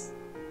course.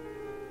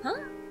 Huh?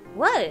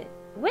 What?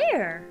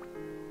 Where?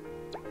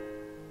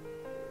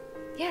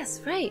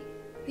 Yes, right.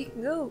 We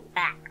can go...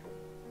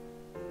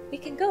 We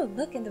can go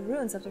look in the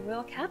ruins of the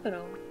royal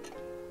capital.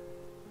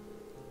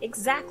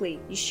 Exactly.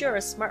 You sure are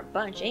a smart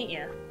bunch, ain't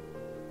ya?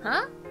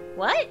 Huh?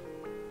 What?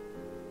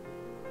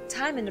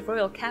 Time in the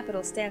royal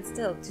capital stands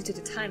still due to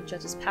the time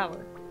judge's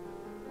power.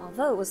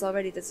 Although it was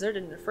already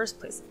deserted in the first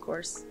place, of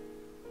course.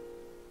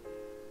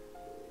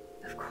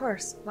 Of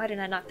course. Why did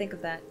I not think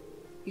of that?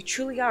 You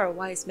truly are a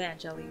wise man,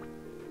 Jelly.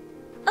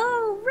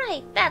 Oh,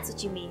 right. That's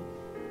what you mean.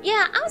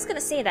 Yeah, I was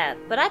gonna say that,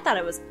 but I thought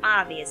it was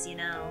obvious, you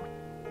know.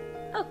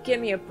 Oh, give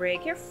me a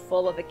break. You're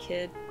full of it,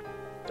 kid.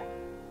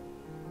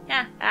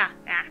 Ha.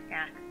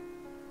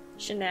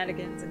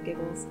 Shenanigans and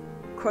giggles.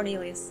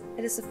 Cornelius,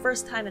 it is the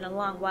first time in a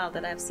long while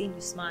that I have seen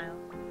you smile.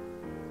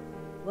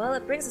 Well,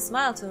 it brings a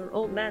smile to an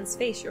old man's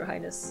face, Your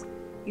Highness.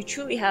 You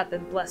truly have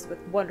been blessed with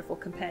wonderful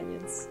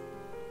companions.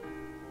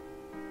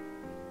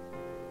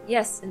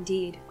 Yes,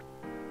 indeed.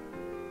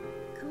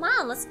 Come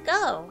on, let's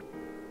go.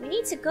 We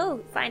need to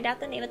go find out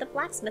the name of the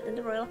blacksmith in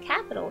the royal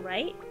capital,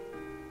 right?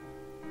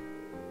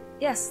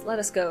 Yes, let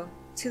us go.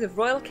 To the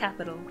royal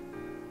capital.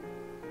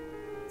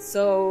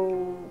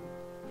 So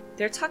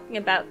they're talking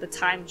about the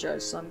time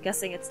judge, so I'm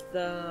guessing it's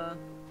the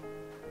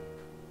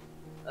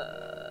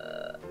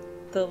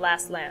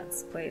Last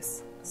Lands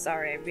place.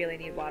 Sorry, I really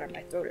need water.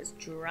 My throat is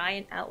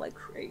drying out like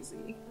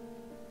crazy.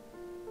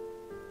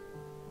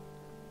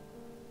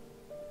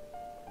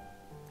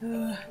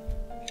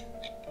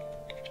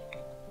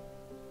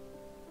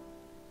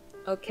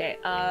 Okay,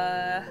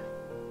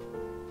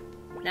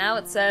 now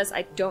it says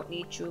I don't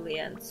need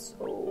Julian,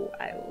 so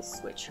I will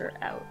switch her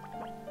out.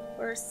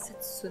 Or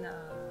Setsuna.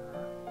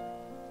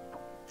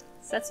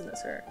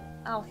 Setsuna's her.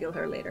 I'll heal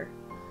her later.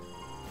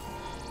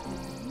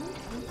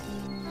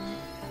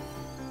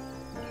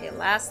 Okay,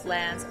 Last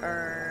Lands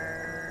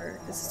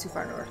are... This is too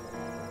far north.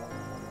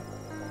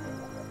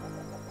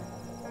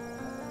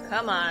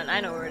 Come on, I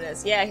know where it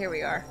is. Yeah, here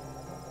we are.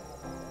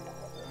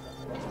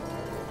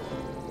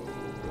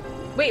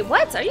 Wait,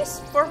 what? Are you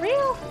for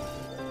real?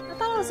 I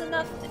thought it was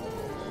enough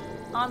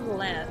on the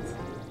land.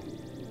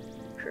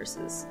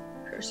 Curses.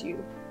 Curse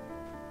you.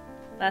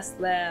 Last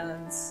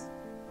Lands.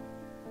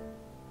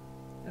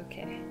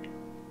 Okay.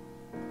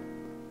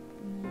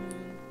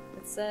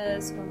 It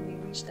says when we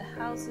reach the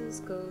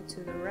houses, go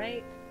to the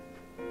right.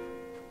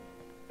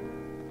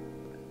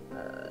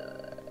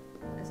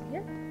 Is it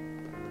here?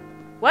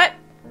 What?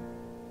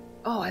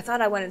 Oh, I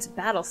thought I went into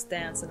battle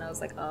stance and I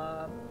was like,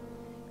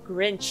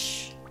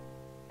 Grinch.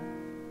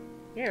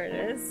 Here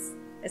it is.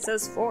 It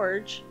says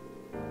Forge.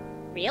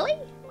 Really?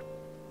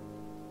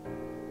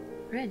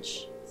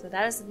 Grinch. So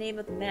that is the name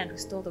of the man who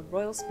stole the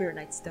royal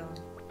spiritnite stone.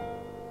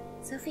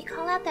 So if we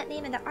call out that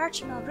name in the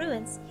Archimel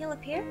ruins, he'll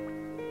appear?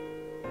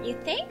 You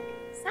think?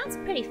 Sounds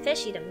pretty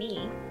fishy to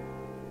me.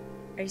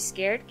 Are you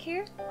scared,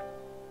 Kier?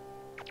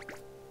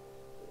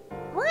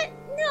 What?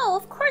 No,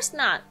 of course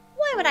not.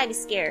 Why would I be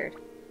scared?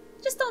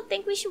 Just don't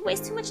think we should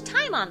waste too much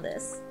time on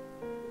this.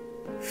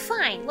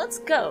 Fine, let's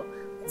go.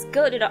 Let's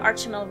go to the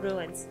Archimel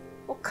ruins.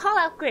 We'll call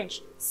out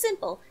Grinch.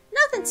 Simple.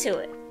 Nothing to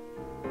it.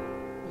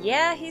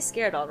 Yeah, he's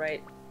scared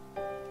alright.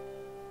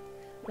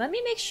 Let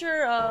me make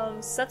sure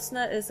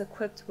Setsuna is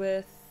equipped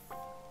with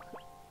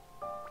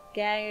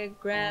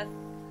Gagagrath,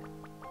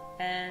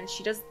 and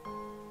she does...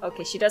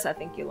 Okay, she does have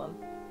Vinculum.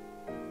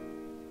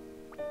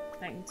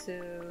 92...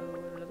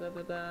 Blah, blah,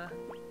 blah, blah.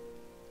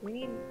 Do we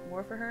need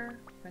more for her?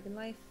 Dragon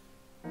Life?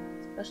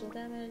 Special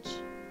damage?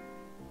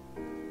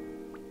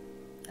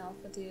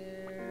 Alpha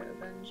Deer,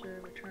 Avenger,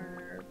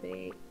 Returner,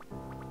 Bait.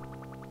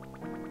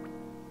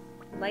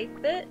 Light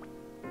Bit?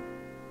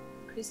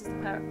 Increases the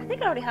power. I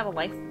think I already have a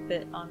life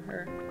bit on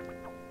her.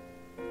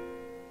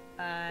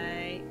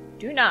 I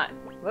do not.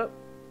 Whoa.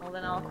 Well,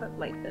 then I'll equip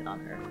light bit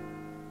on her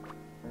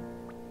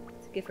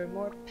to give her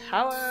more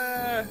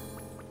power.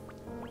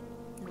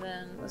 And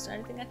then, was there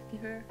anything I could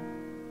give her?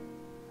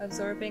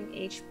 Absorbing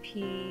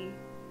HP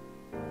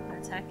and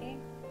attacking?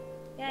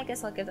 Yeah, I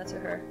guess I'll give that to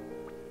her.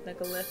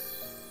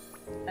 Megalith.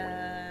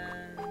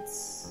 And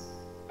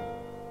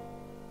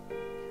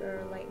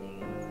her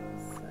lightning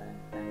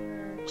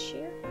and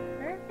cheer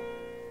her.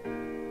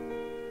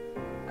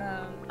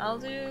 I'll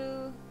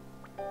do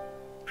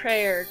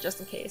prayer just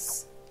in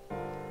case.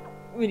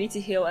 We need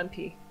to heal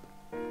MP.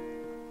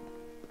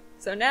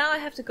 So now I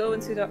have to go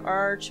into the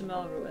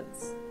Archimel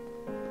ruins.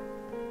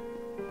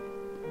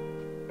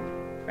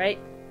 Right?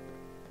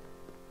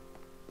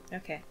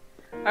 Okay.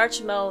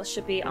 Archimel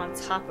should be on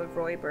top of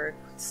Royberg.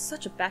 It's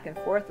such a back and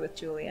forth with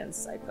Julian's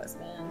side quest,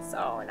 man.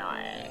 So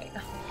annoying.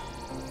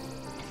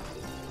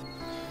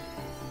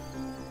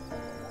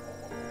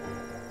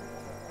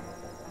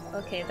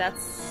 Okay,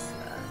 that's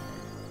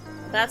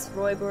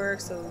Royberg,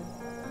 so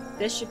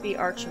this should be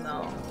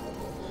Archimel.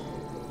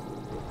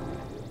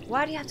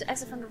 Why do you have to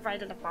exit from the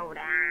right of the boat?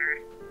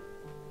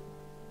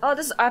 Oh,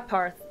 this is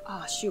Aparth.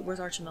 Oh shoot, where's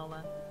Archimel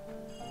then?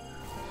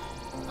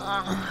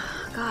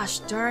 Oh, gosh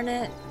darn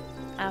it.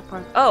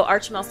 Aparth. Oh,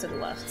 Archimel's to the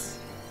left.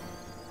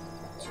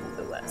 To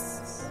the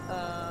west.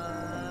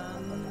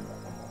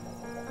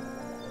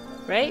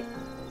 Right?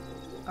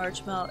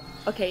 Archimel.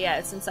 Okay, yeah,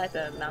 it's inside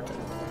the mountain.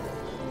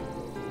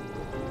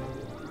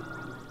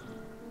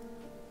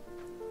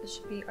 This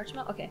should be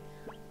Archimel? Okay.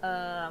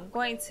 I'm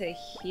going to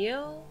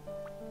heal.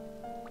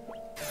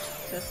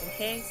 Just in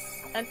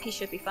case. MP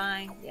should be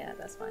fine. Yeah,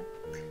 that's fine.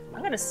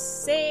 I'm gonna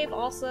save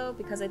also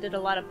because I did a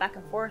lot of back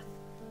and forth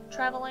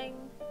traveling.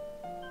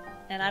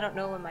 And I don't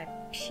know when my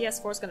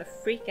PS4 is gonna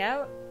freak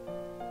out.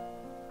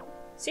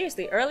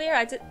 Seriously, earlier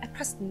I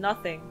pressed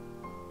nothing.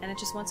 And it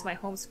just went to my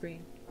home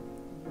screen.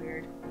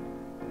 Weird.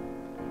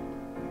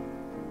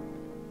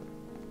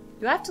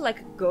 Do I have to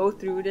like go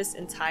through this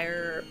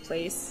entire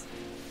place?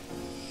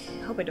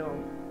 I hope I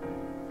don't.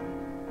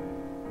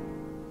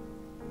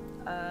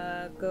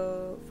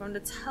 Go from the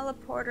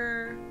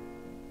teleporter,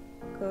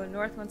 go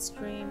north one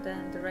stream,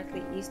 then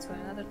directly east to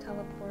another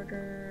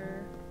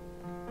teleporter.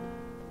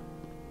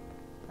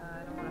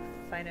 I don't want to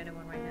fight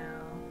anyone right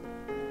now.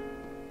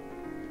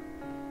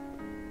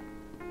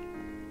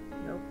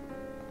 Nope.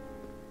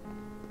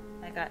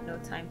 I got no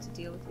time to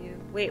deal with you.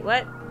 Wait,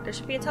 what? There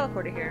should be a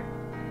teleporter here.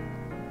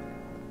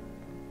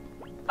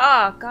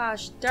 Oh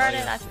gosh, darn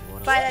it, I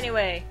fight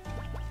anyway.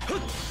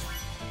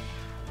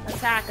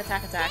 Attack,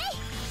 attack, attack.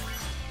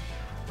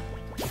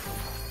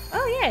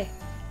 Oh, yay!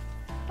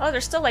 Oh,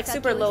 they're still like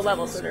super low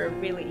level, so they're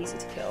really easy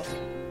to kill.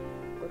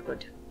 Good,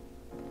 good.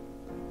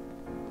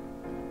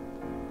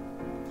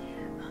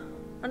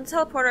 On the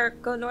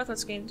teleporter, go north on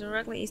screen,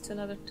 directly east to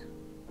another.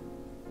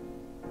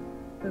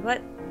 Wait,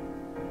 what?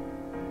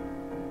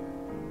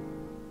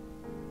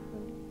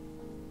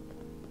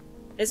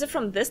 Is it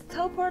from this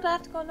teleporter I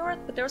have to go north?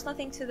 But there was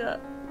nothing to the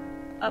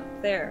up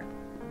there.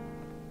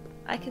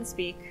 I can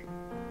speak.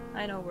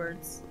 I know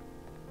words.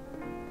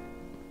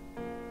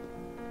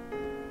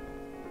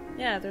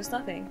 Yeah, there's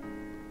nothing.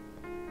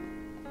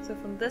 So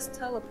from this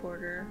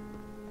teleporter...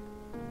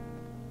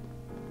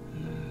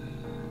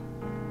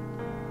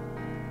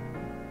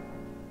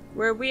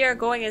 Where we are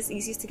going is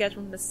easiest to get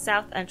from the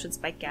south entrance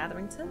by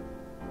Gatherington?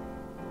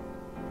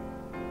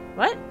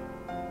 What?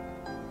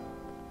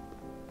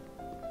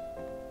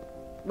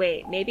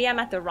 Wait, maybe I'm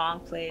at the wrong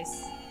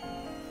place.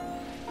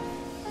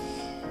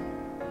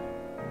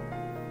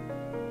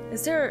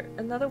 Is there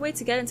another way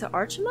to get into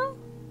Archimel?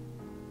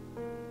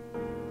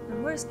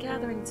 And where's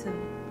Gatherington?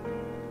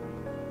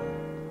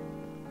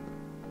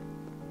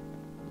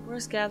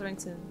 Where's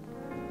Gatherington?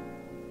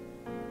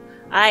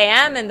 I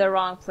am in the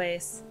wrong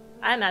place.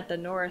 I'm at the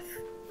north.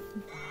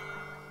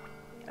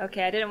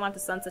 Okay, I didn't want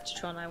the Sunset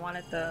Citron, I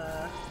wanted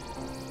the...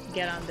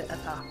 get on the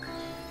attack.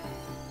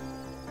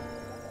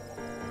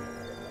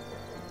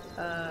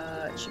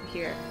 It should be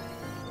here.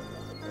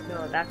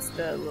 No, that's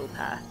the little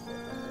path.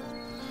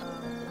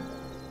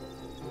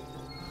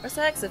 Where's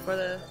the exit for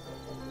the...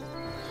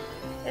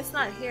 It's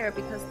not here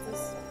because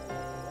this...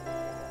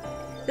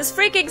 This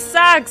freaking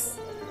sucks!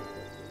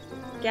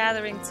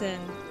 Gatherington.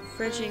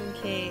 Fridging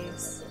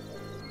Caves.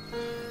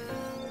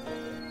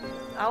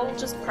 I'll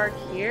just park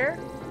here.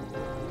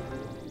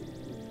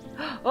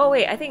 Oh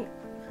wait, I think...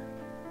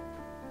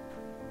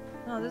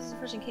 No, this is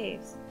Fridging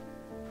Caves.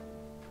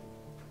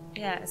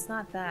 Yeah, it's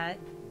not that.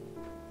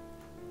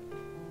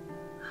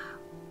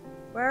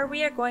 Where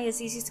we are going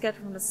is easiest to get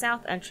from the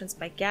south entrance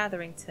by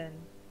Gatherington.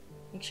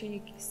 Make sure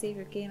you save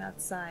your game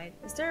outside.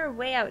 Is there a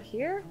way out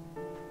here?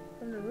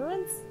 From the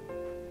ruins?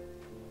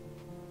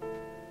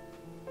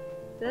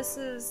 This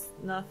is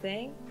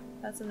nothing.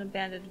 That's an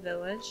abandoned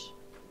village.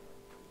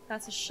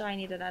 That's a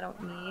shiny that I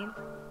don't need.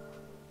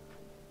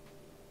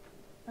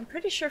 I'm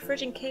pretty sure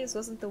Fridging Caves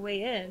wasn't the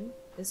way in.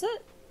 Is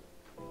it?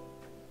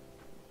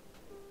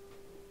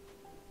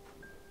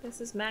 This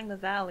is Magna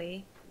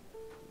Valley.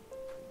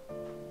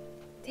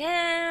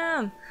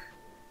 Damn!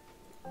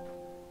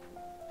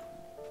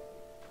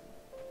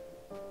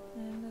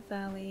 Magna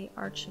Valley,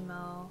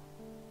 Archimel.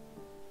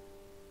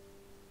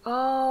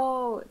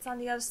 Oh, it's on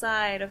the other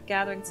side of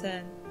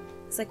Gatherington.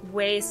 It's like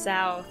way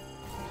south.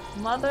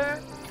 Mother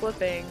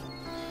flipping.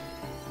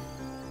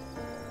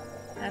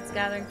 That's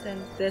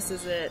Gatherington. This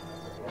is it.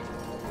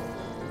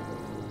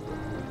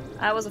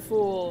 I was a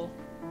fool.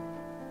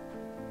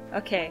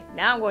 Okay,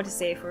 now I'm going to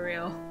save for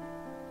real.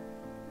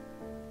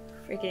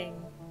 Freaking...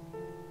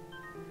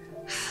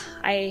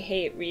 I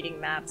hate reading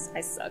maps.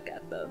 I suck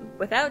at them.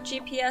 Without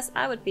GPS,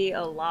 I would be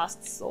a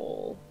lost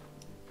soul.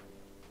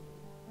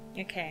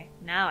 Okay,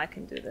 now I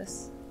can do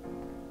this.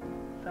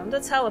 From the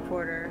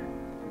teleporter.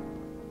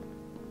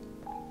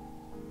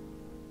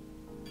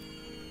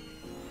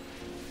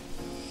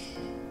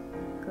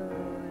 Go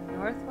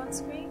north one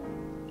screen.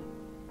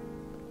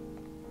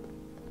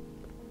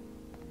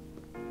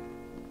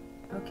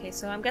 Okay,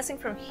 so I'm guessing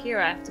from here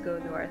I have to go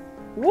north.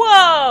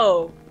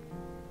 Whoa!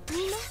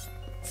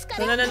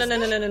 No no no no no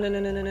no no no no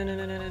no no no no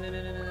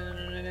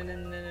no no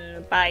no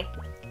no. Bye.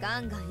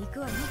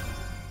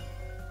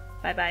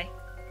 Bye bye.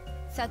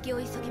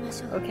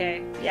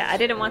 Okay, yeah, I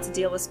didn't want to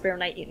deal with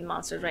spiritnite eating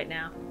monsters right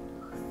now.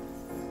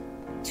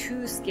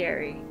 Too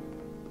scary.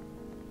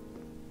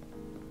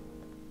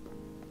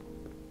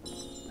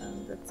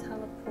 The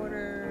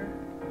teleporter.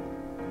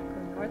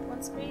 Go north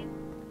one screen.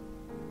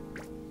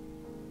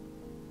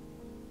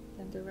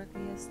 Then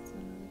directly is to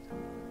another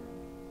teleporter.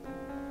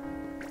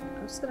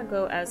 I'm just gonna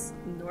go as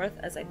north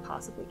as I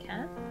possibly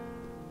can.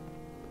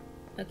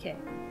 Okay.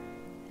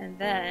 And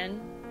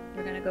then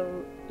we're gonna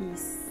go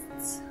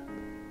east.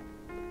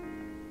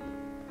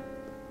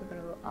 We're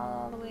gonna go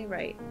all the way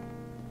right.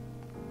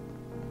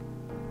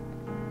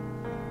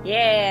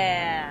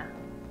 Yeah!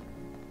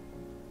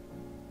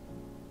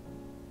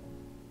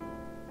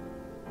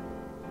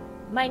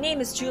 My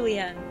name is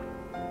Julianne.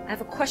 I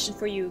have a question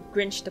for you,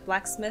 Grinch the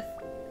blacksmith.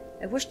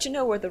 I wish to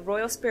know where the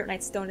royal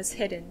spiritnite stone is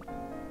hidden.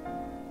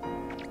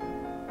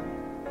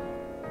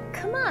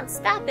 Come on,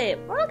 stop it!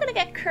 We're all gonna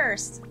get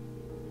cursed!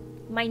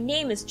 My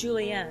name is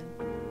Julianne.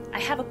 I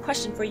have a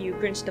question for you,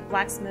 Grinch the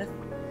blacksmith.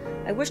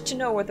 I wish to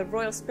know where the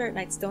royal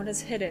spiritnite stone is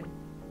hidden.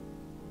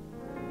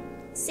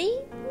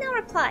 See? No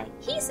reply.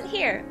 He isn't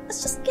here.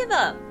 Let's just give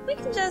up. We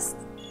can just...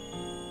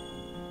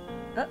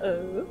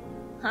 Uh-oh.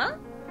 Huh?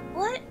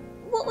 What?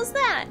 What was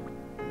that?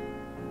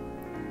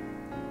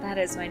 That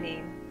is my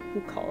name.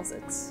 Who calls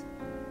it?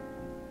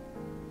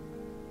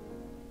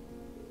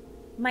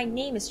 My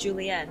name is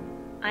Julianne.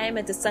 I am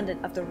a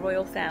descendant of the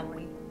royal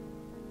family.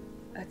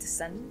 A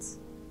descendant?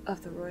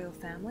 Of the royal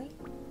family?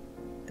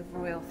 The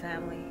royal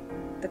family.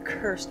 The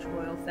cursed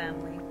royal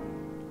family.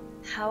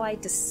 How I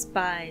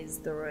despise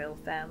the royal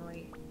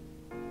family.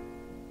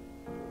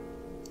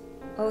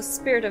 O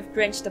spirit of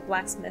Grinch the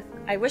blacksmith,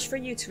 I wish for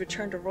you to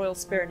return the royal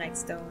spiritnite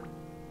stone.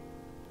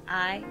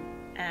 I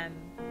am...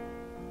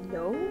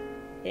 No?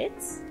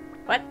 It's?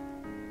 What?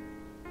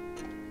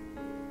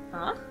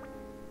 Huh?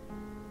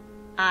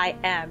 I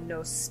am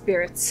no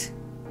spirit.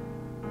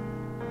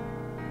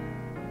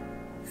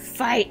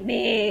 Fight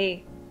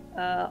me!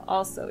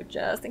 Also,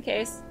 just in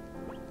case.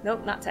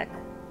 Nope, not tech.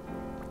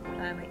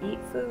 I'm gonna eat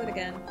food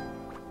again.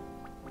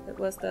 It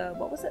was the...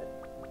 what was it?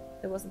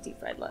 It wasn't deep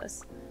fried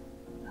lettuce.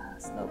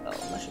 Snowbell,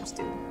 mushroom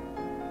stew.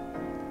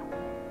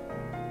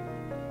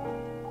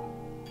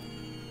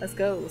 Let's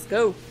go, let's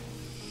go!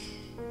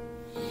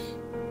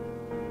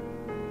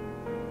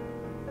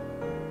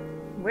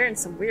 We're in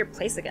some weird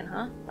place again,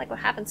 huh? Like what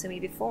happened to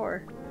me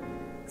before.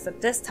 Except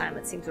this time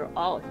it seems we're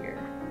all here.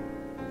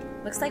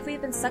 Looks like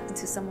we've been sucked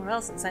into somewhere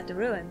else inside the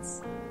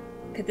ruins.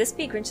 Could this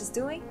be Grinch's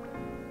doing?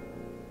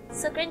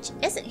 So Grinch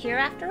isn't here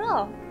after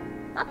all.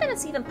 Not that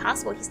it's even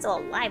possible he's still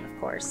alive, of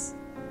course.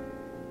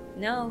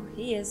 No,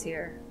 he is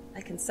here. I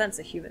can sense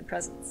a human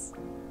presence.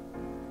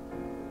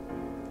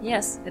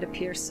 Yes, it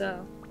appears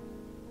so.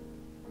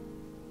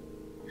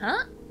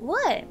 Huh?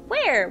 What?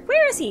 Where?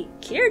 Where is he?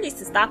 Kier needs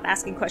to stop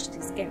asking questions.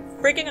 He's getting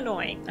freaking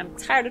annoying. I'm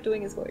tired of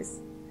doing his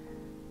voice.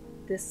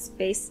 This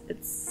space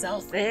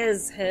itself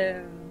is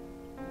him.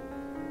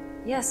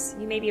 Yes,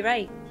 you may be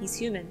right. He's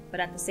human, but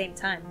at the same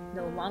time,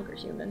 no longer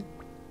human.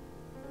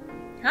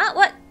 Huh?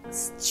 What?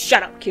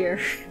 Shut up, Kier.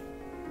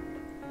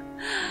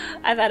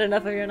 I've had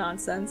enough of your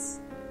nonsense.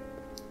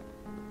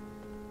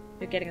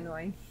 You're getting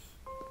annoying.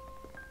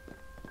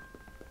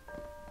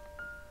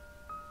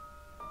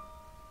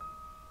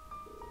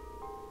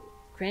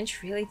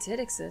 Grinch really did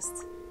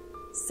exist.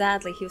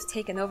 Sadly, he was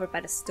taken over by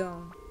the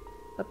stone,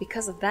 but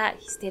because of that,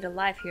 he stayed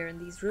alive here in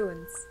these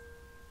ruins.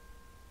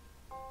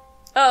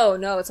 Oh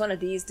no, it's one of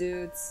these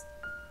dudes.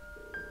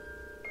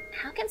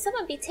 How can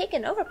someone be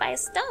taken over by a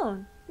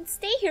stone and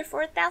stay here for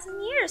 1,000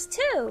 years,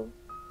 too?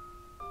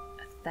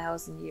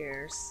 1,000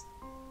 years.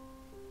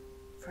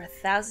 For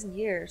 1,000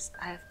 years,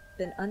 I have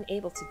been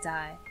unable to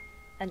die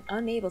and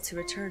unable to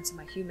return to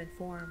my human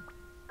form.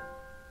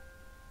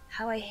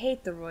 How I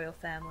hate the royal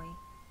family.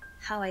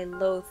 How I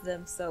loathe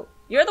them so.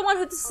 You're the one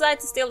who decided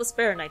to steal the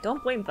spiritnite.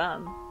 Don't blame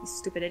them, you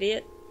stupid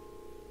idiot.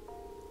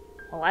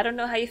 Well, I don't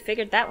know how you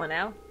figured that one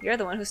out. You're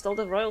the one who stole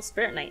the royal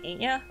spiritnite,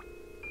 ain't ya?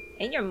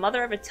 Ain't your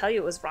mother ever tell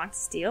you it was wrong to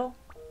steal?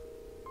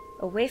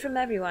 Away from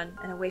everyone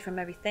and away from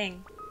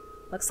everything.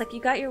 Looks like you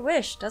got your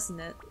wish, doesn't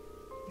it?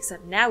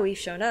 Except now we've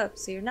shown up,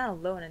 so you're not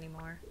alone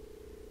anymore.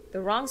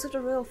 The wrongs of the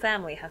royal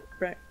family have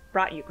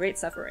brought you great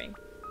suffering.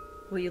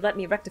 Will you let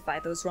me rectify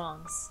those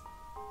wrongs?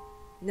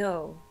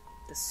 No.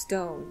 The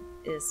stone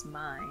is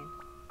mine.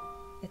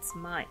 It's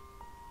mine.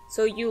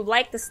 So you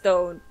like the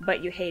stone,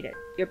 but you hate it.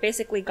 You're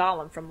basically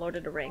Gollum from Lord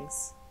of the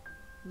Rings.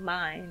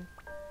 Mine.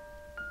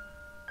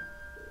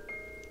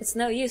 It's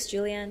no use,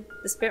 Julian.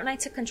 The spiritnite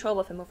took control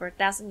of him over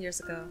 1,000 years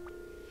ago.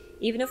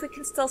 Even if we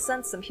can still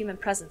sense some human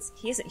presence,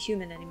 he isn't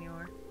human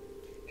anymore.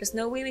 There's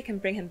no way we can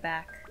bring him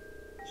back.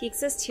 He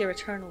exists here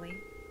eternally.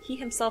 He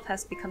himself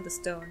has become the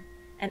stone,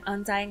 an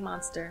undying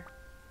monster.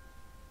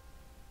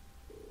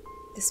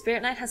 The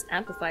spiritnite has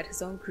amplified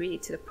his own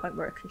greed to the point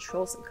where it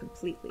controls him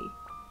completely.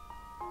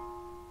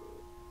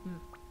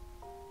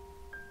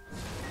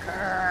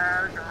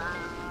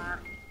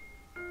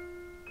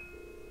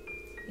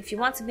 If you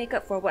want to make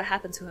up for what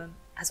happened to him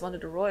as one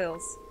of the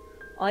royals,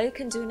 all you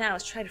can do now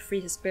is try to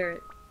free his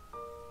spirit.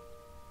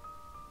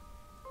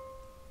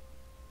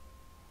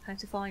 Time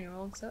to follow your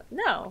own soul?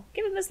 No!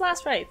 Give him his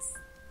last rites!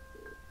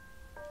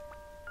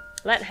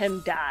 Let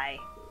him die.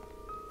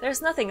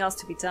 There's nothing else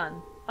to be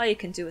done. All you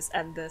can do is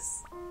end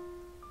this.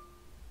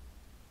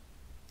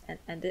 And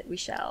end it we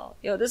shall.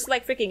 Yo, this is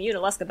like freaking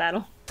Unalaska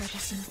battle.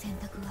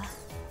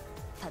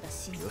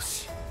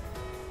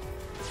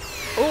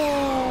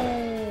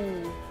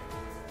 Ooh!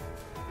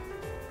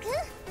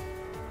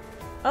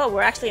 Oh,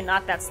 we're actually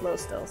not that slow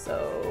still,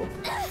 so...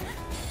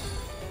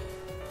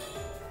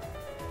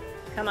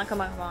 Come on,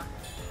 come on, come on.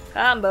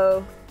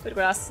 Combo! Good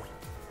grass.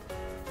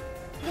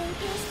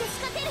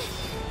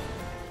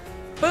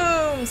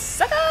 Boom!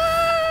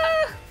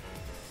 Sucker!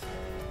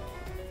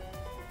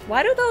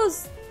 Why do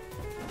those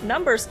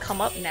numbers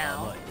come up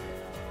now?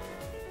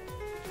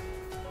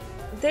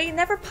 They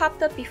never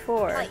popped up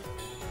before.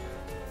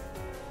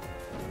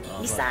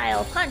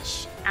 Missile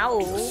punch! Ow!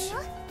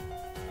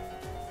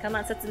 Come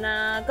on,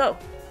 Setsuna, go!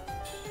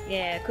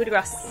 Yeah, coup de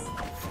grace.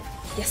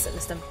 Yes, I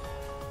missed him.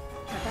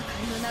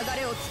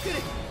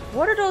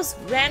 What are those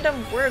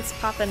random words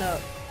popping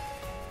up?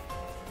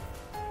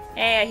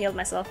 Hey, I healed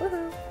myself.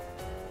 Woohoo!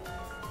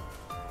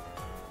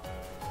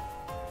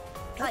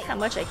 Look how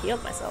much I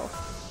healed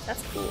myself.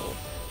 That's cool.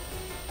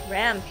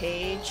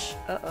 Rampage.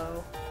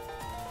 Uh-oh.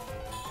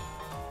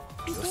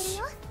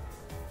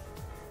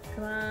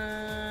 Come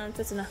on,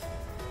 Setsuna.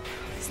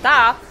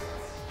 Stop!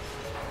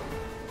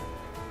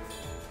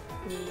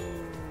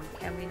 Ooh.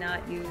 Can we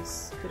not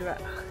use Kudara?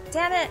 Oh,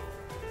 damn it!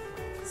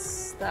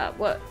 Stop.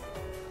 What?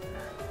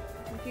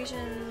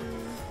 Confusion.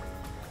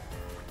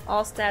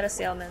 All status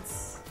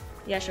ailments.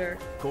 Yeah, sure.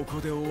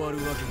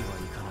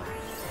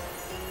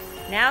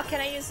 Now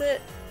can I use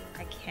it?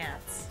 I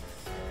can't.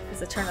 Because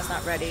the turn is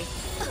not ready.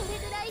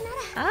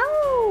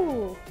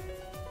 Oh!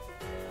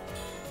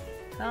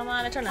 Come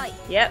on, Eterna.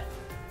 Yep.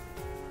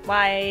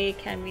 Why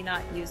can we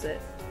not use it?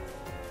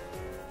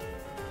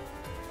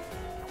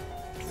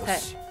 Okay,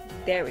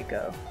 there we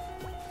go.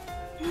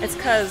 It's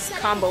because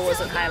combo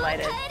wasn't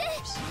highlighted.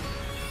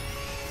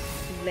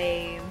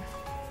 Lame.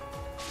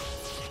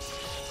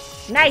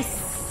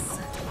 Nice!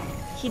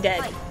 He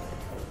dead.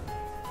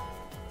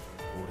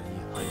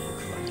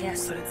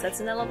 Yes,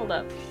 Setsuna leveled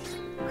up.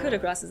 Coup de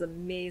grace is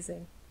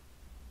amazing.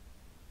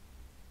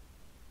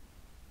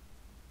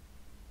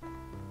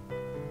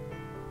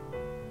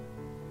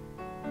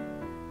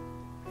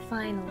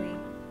 Finally.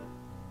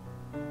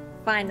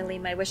 Finally,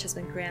 my wish has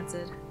been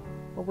granted.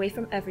 Away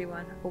from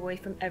everyone, away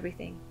from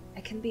everything.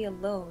 I can be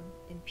alone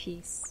in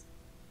peace.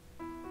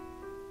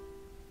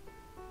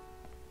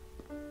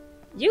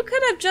 You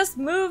could have just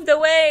moved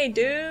away,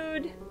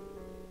 dude!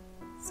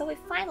 So we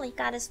finally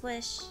got his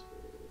wish.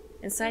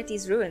 Inside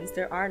these ruins,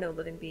 there are no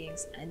living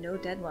beings, and no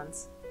dead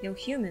ones. No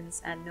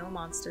humans, and no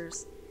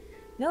monsters.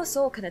 No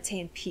soul can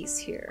attain peace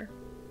here.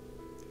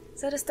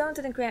 So the stone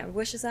didn't grant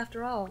wishes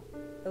after all.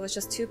 It was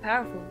just too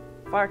powerful.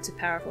 Far too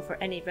powerful for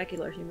any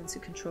regular human to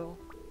control.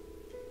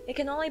 It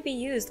can only be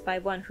used by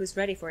one who's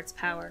ready for its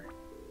power.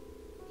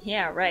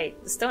 Yeah, right.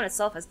 The stone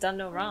itself has done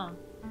no wrong.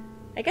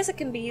 I guess it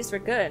can be used for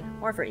good,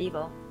 or for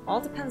evil.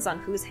 All depends on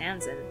whose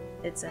hands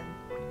it's in.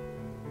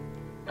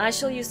 I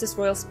shall use this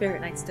royal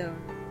spiritnite stone.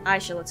 I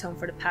shall atone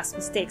for the past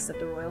mistakes of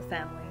the royal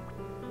family.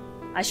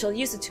 I shall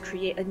use it to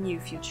create a new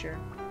future.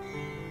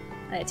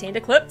 I attained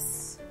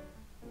Eclipse.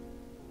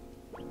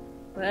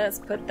 Let's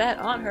put that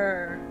on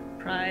her.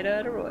 Pride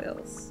of the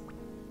Royals.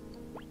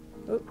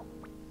 Oop.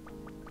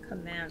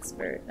 Command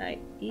Spiritnite.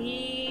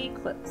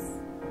 Eclipse.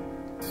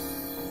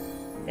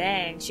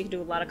 Dang, she can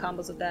do a lot of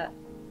combos with that.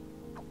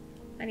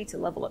 I need to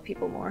level up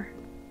people more.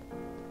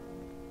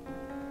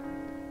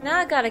 Now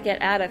I gotta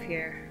get out of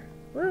here.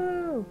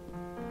 Woo!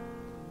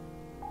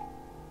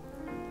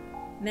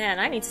 Man,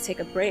 I need to take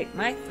a break.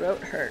 My throat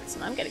hurts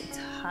and I'm getting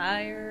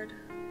tired.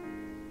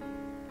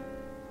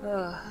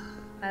 Ugh,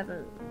 I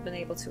haven't been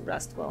able to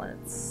rest well and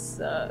it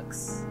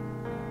sucks.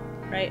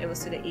 Right, it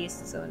was to the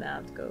east, so now I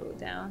have to go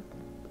down.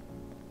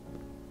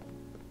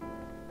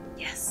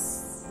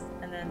 Yes!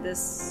 And then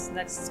this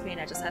next screen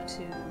I just have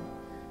to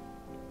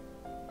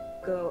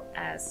go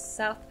as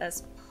south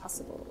as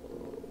possible.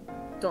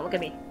 Don't look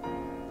at me.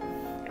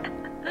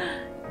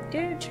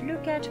 Don't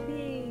look at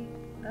me.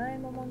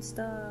 I'm a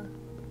monster.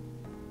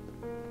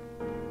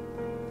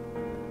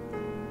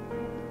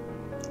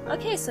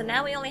 Okay, so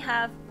now we only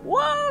have...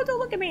 Whoa! Don't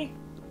look at me!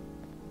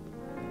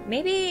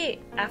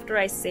 Maybe after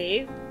I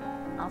save,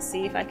 I'll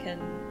see if I can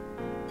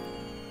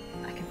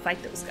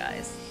fight those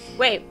guys.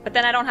 Wait, but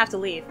then I don't have to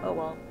leave. Oh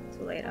well,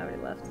 too late, I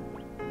already left.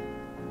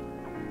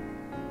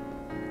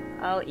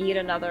 I'll eat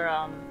another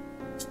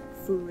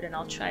food and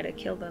I'll try to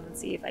kill them and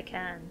see if I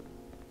can.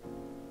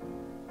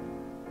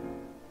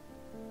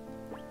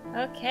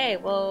 Okay,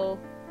 well,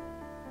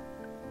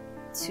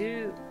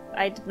 two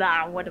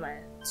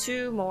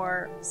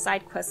more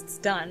side quests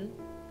done.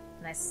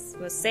 And I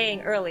was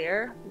saying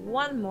earlier,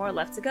 one more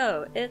left to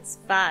go. It's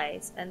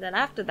Fides. And then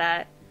after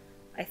that,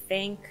 I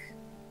think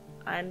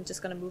I'm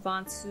just gonna move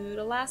on to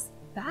the last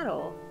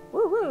battle.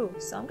 Woo woo!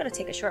 So I'm gonna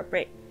take a short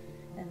break.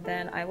 And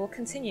then I will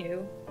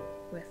continue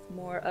with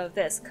more of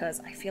this,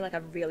 because I feel like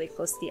I'm really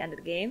close to the end of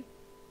the game.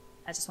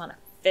 I just want to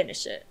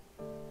finish it.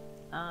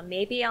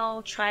 Maybe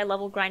I'll try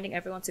level grinding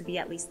everyone to be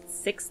at least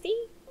 60?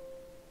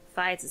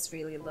 Fides is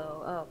really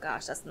low. Oh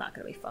gosh, that's not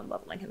gonna be fun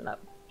leveling him up.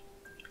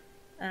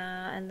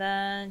 And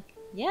then,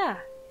 yeah,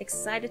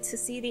 excited to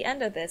see the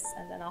end of this,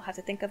 and then I'll have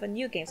to think of a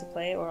new game to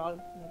play, or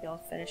maybe I'll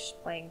finish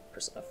playing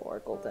Persona 4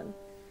 Golden.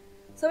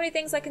 So many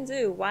things I can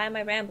do. Why am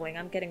I rambling?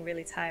 I'm getting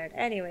really tired.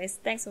 Anyways,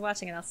 thanks for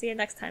watching, and I'll see you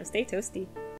next time. Stay toasty.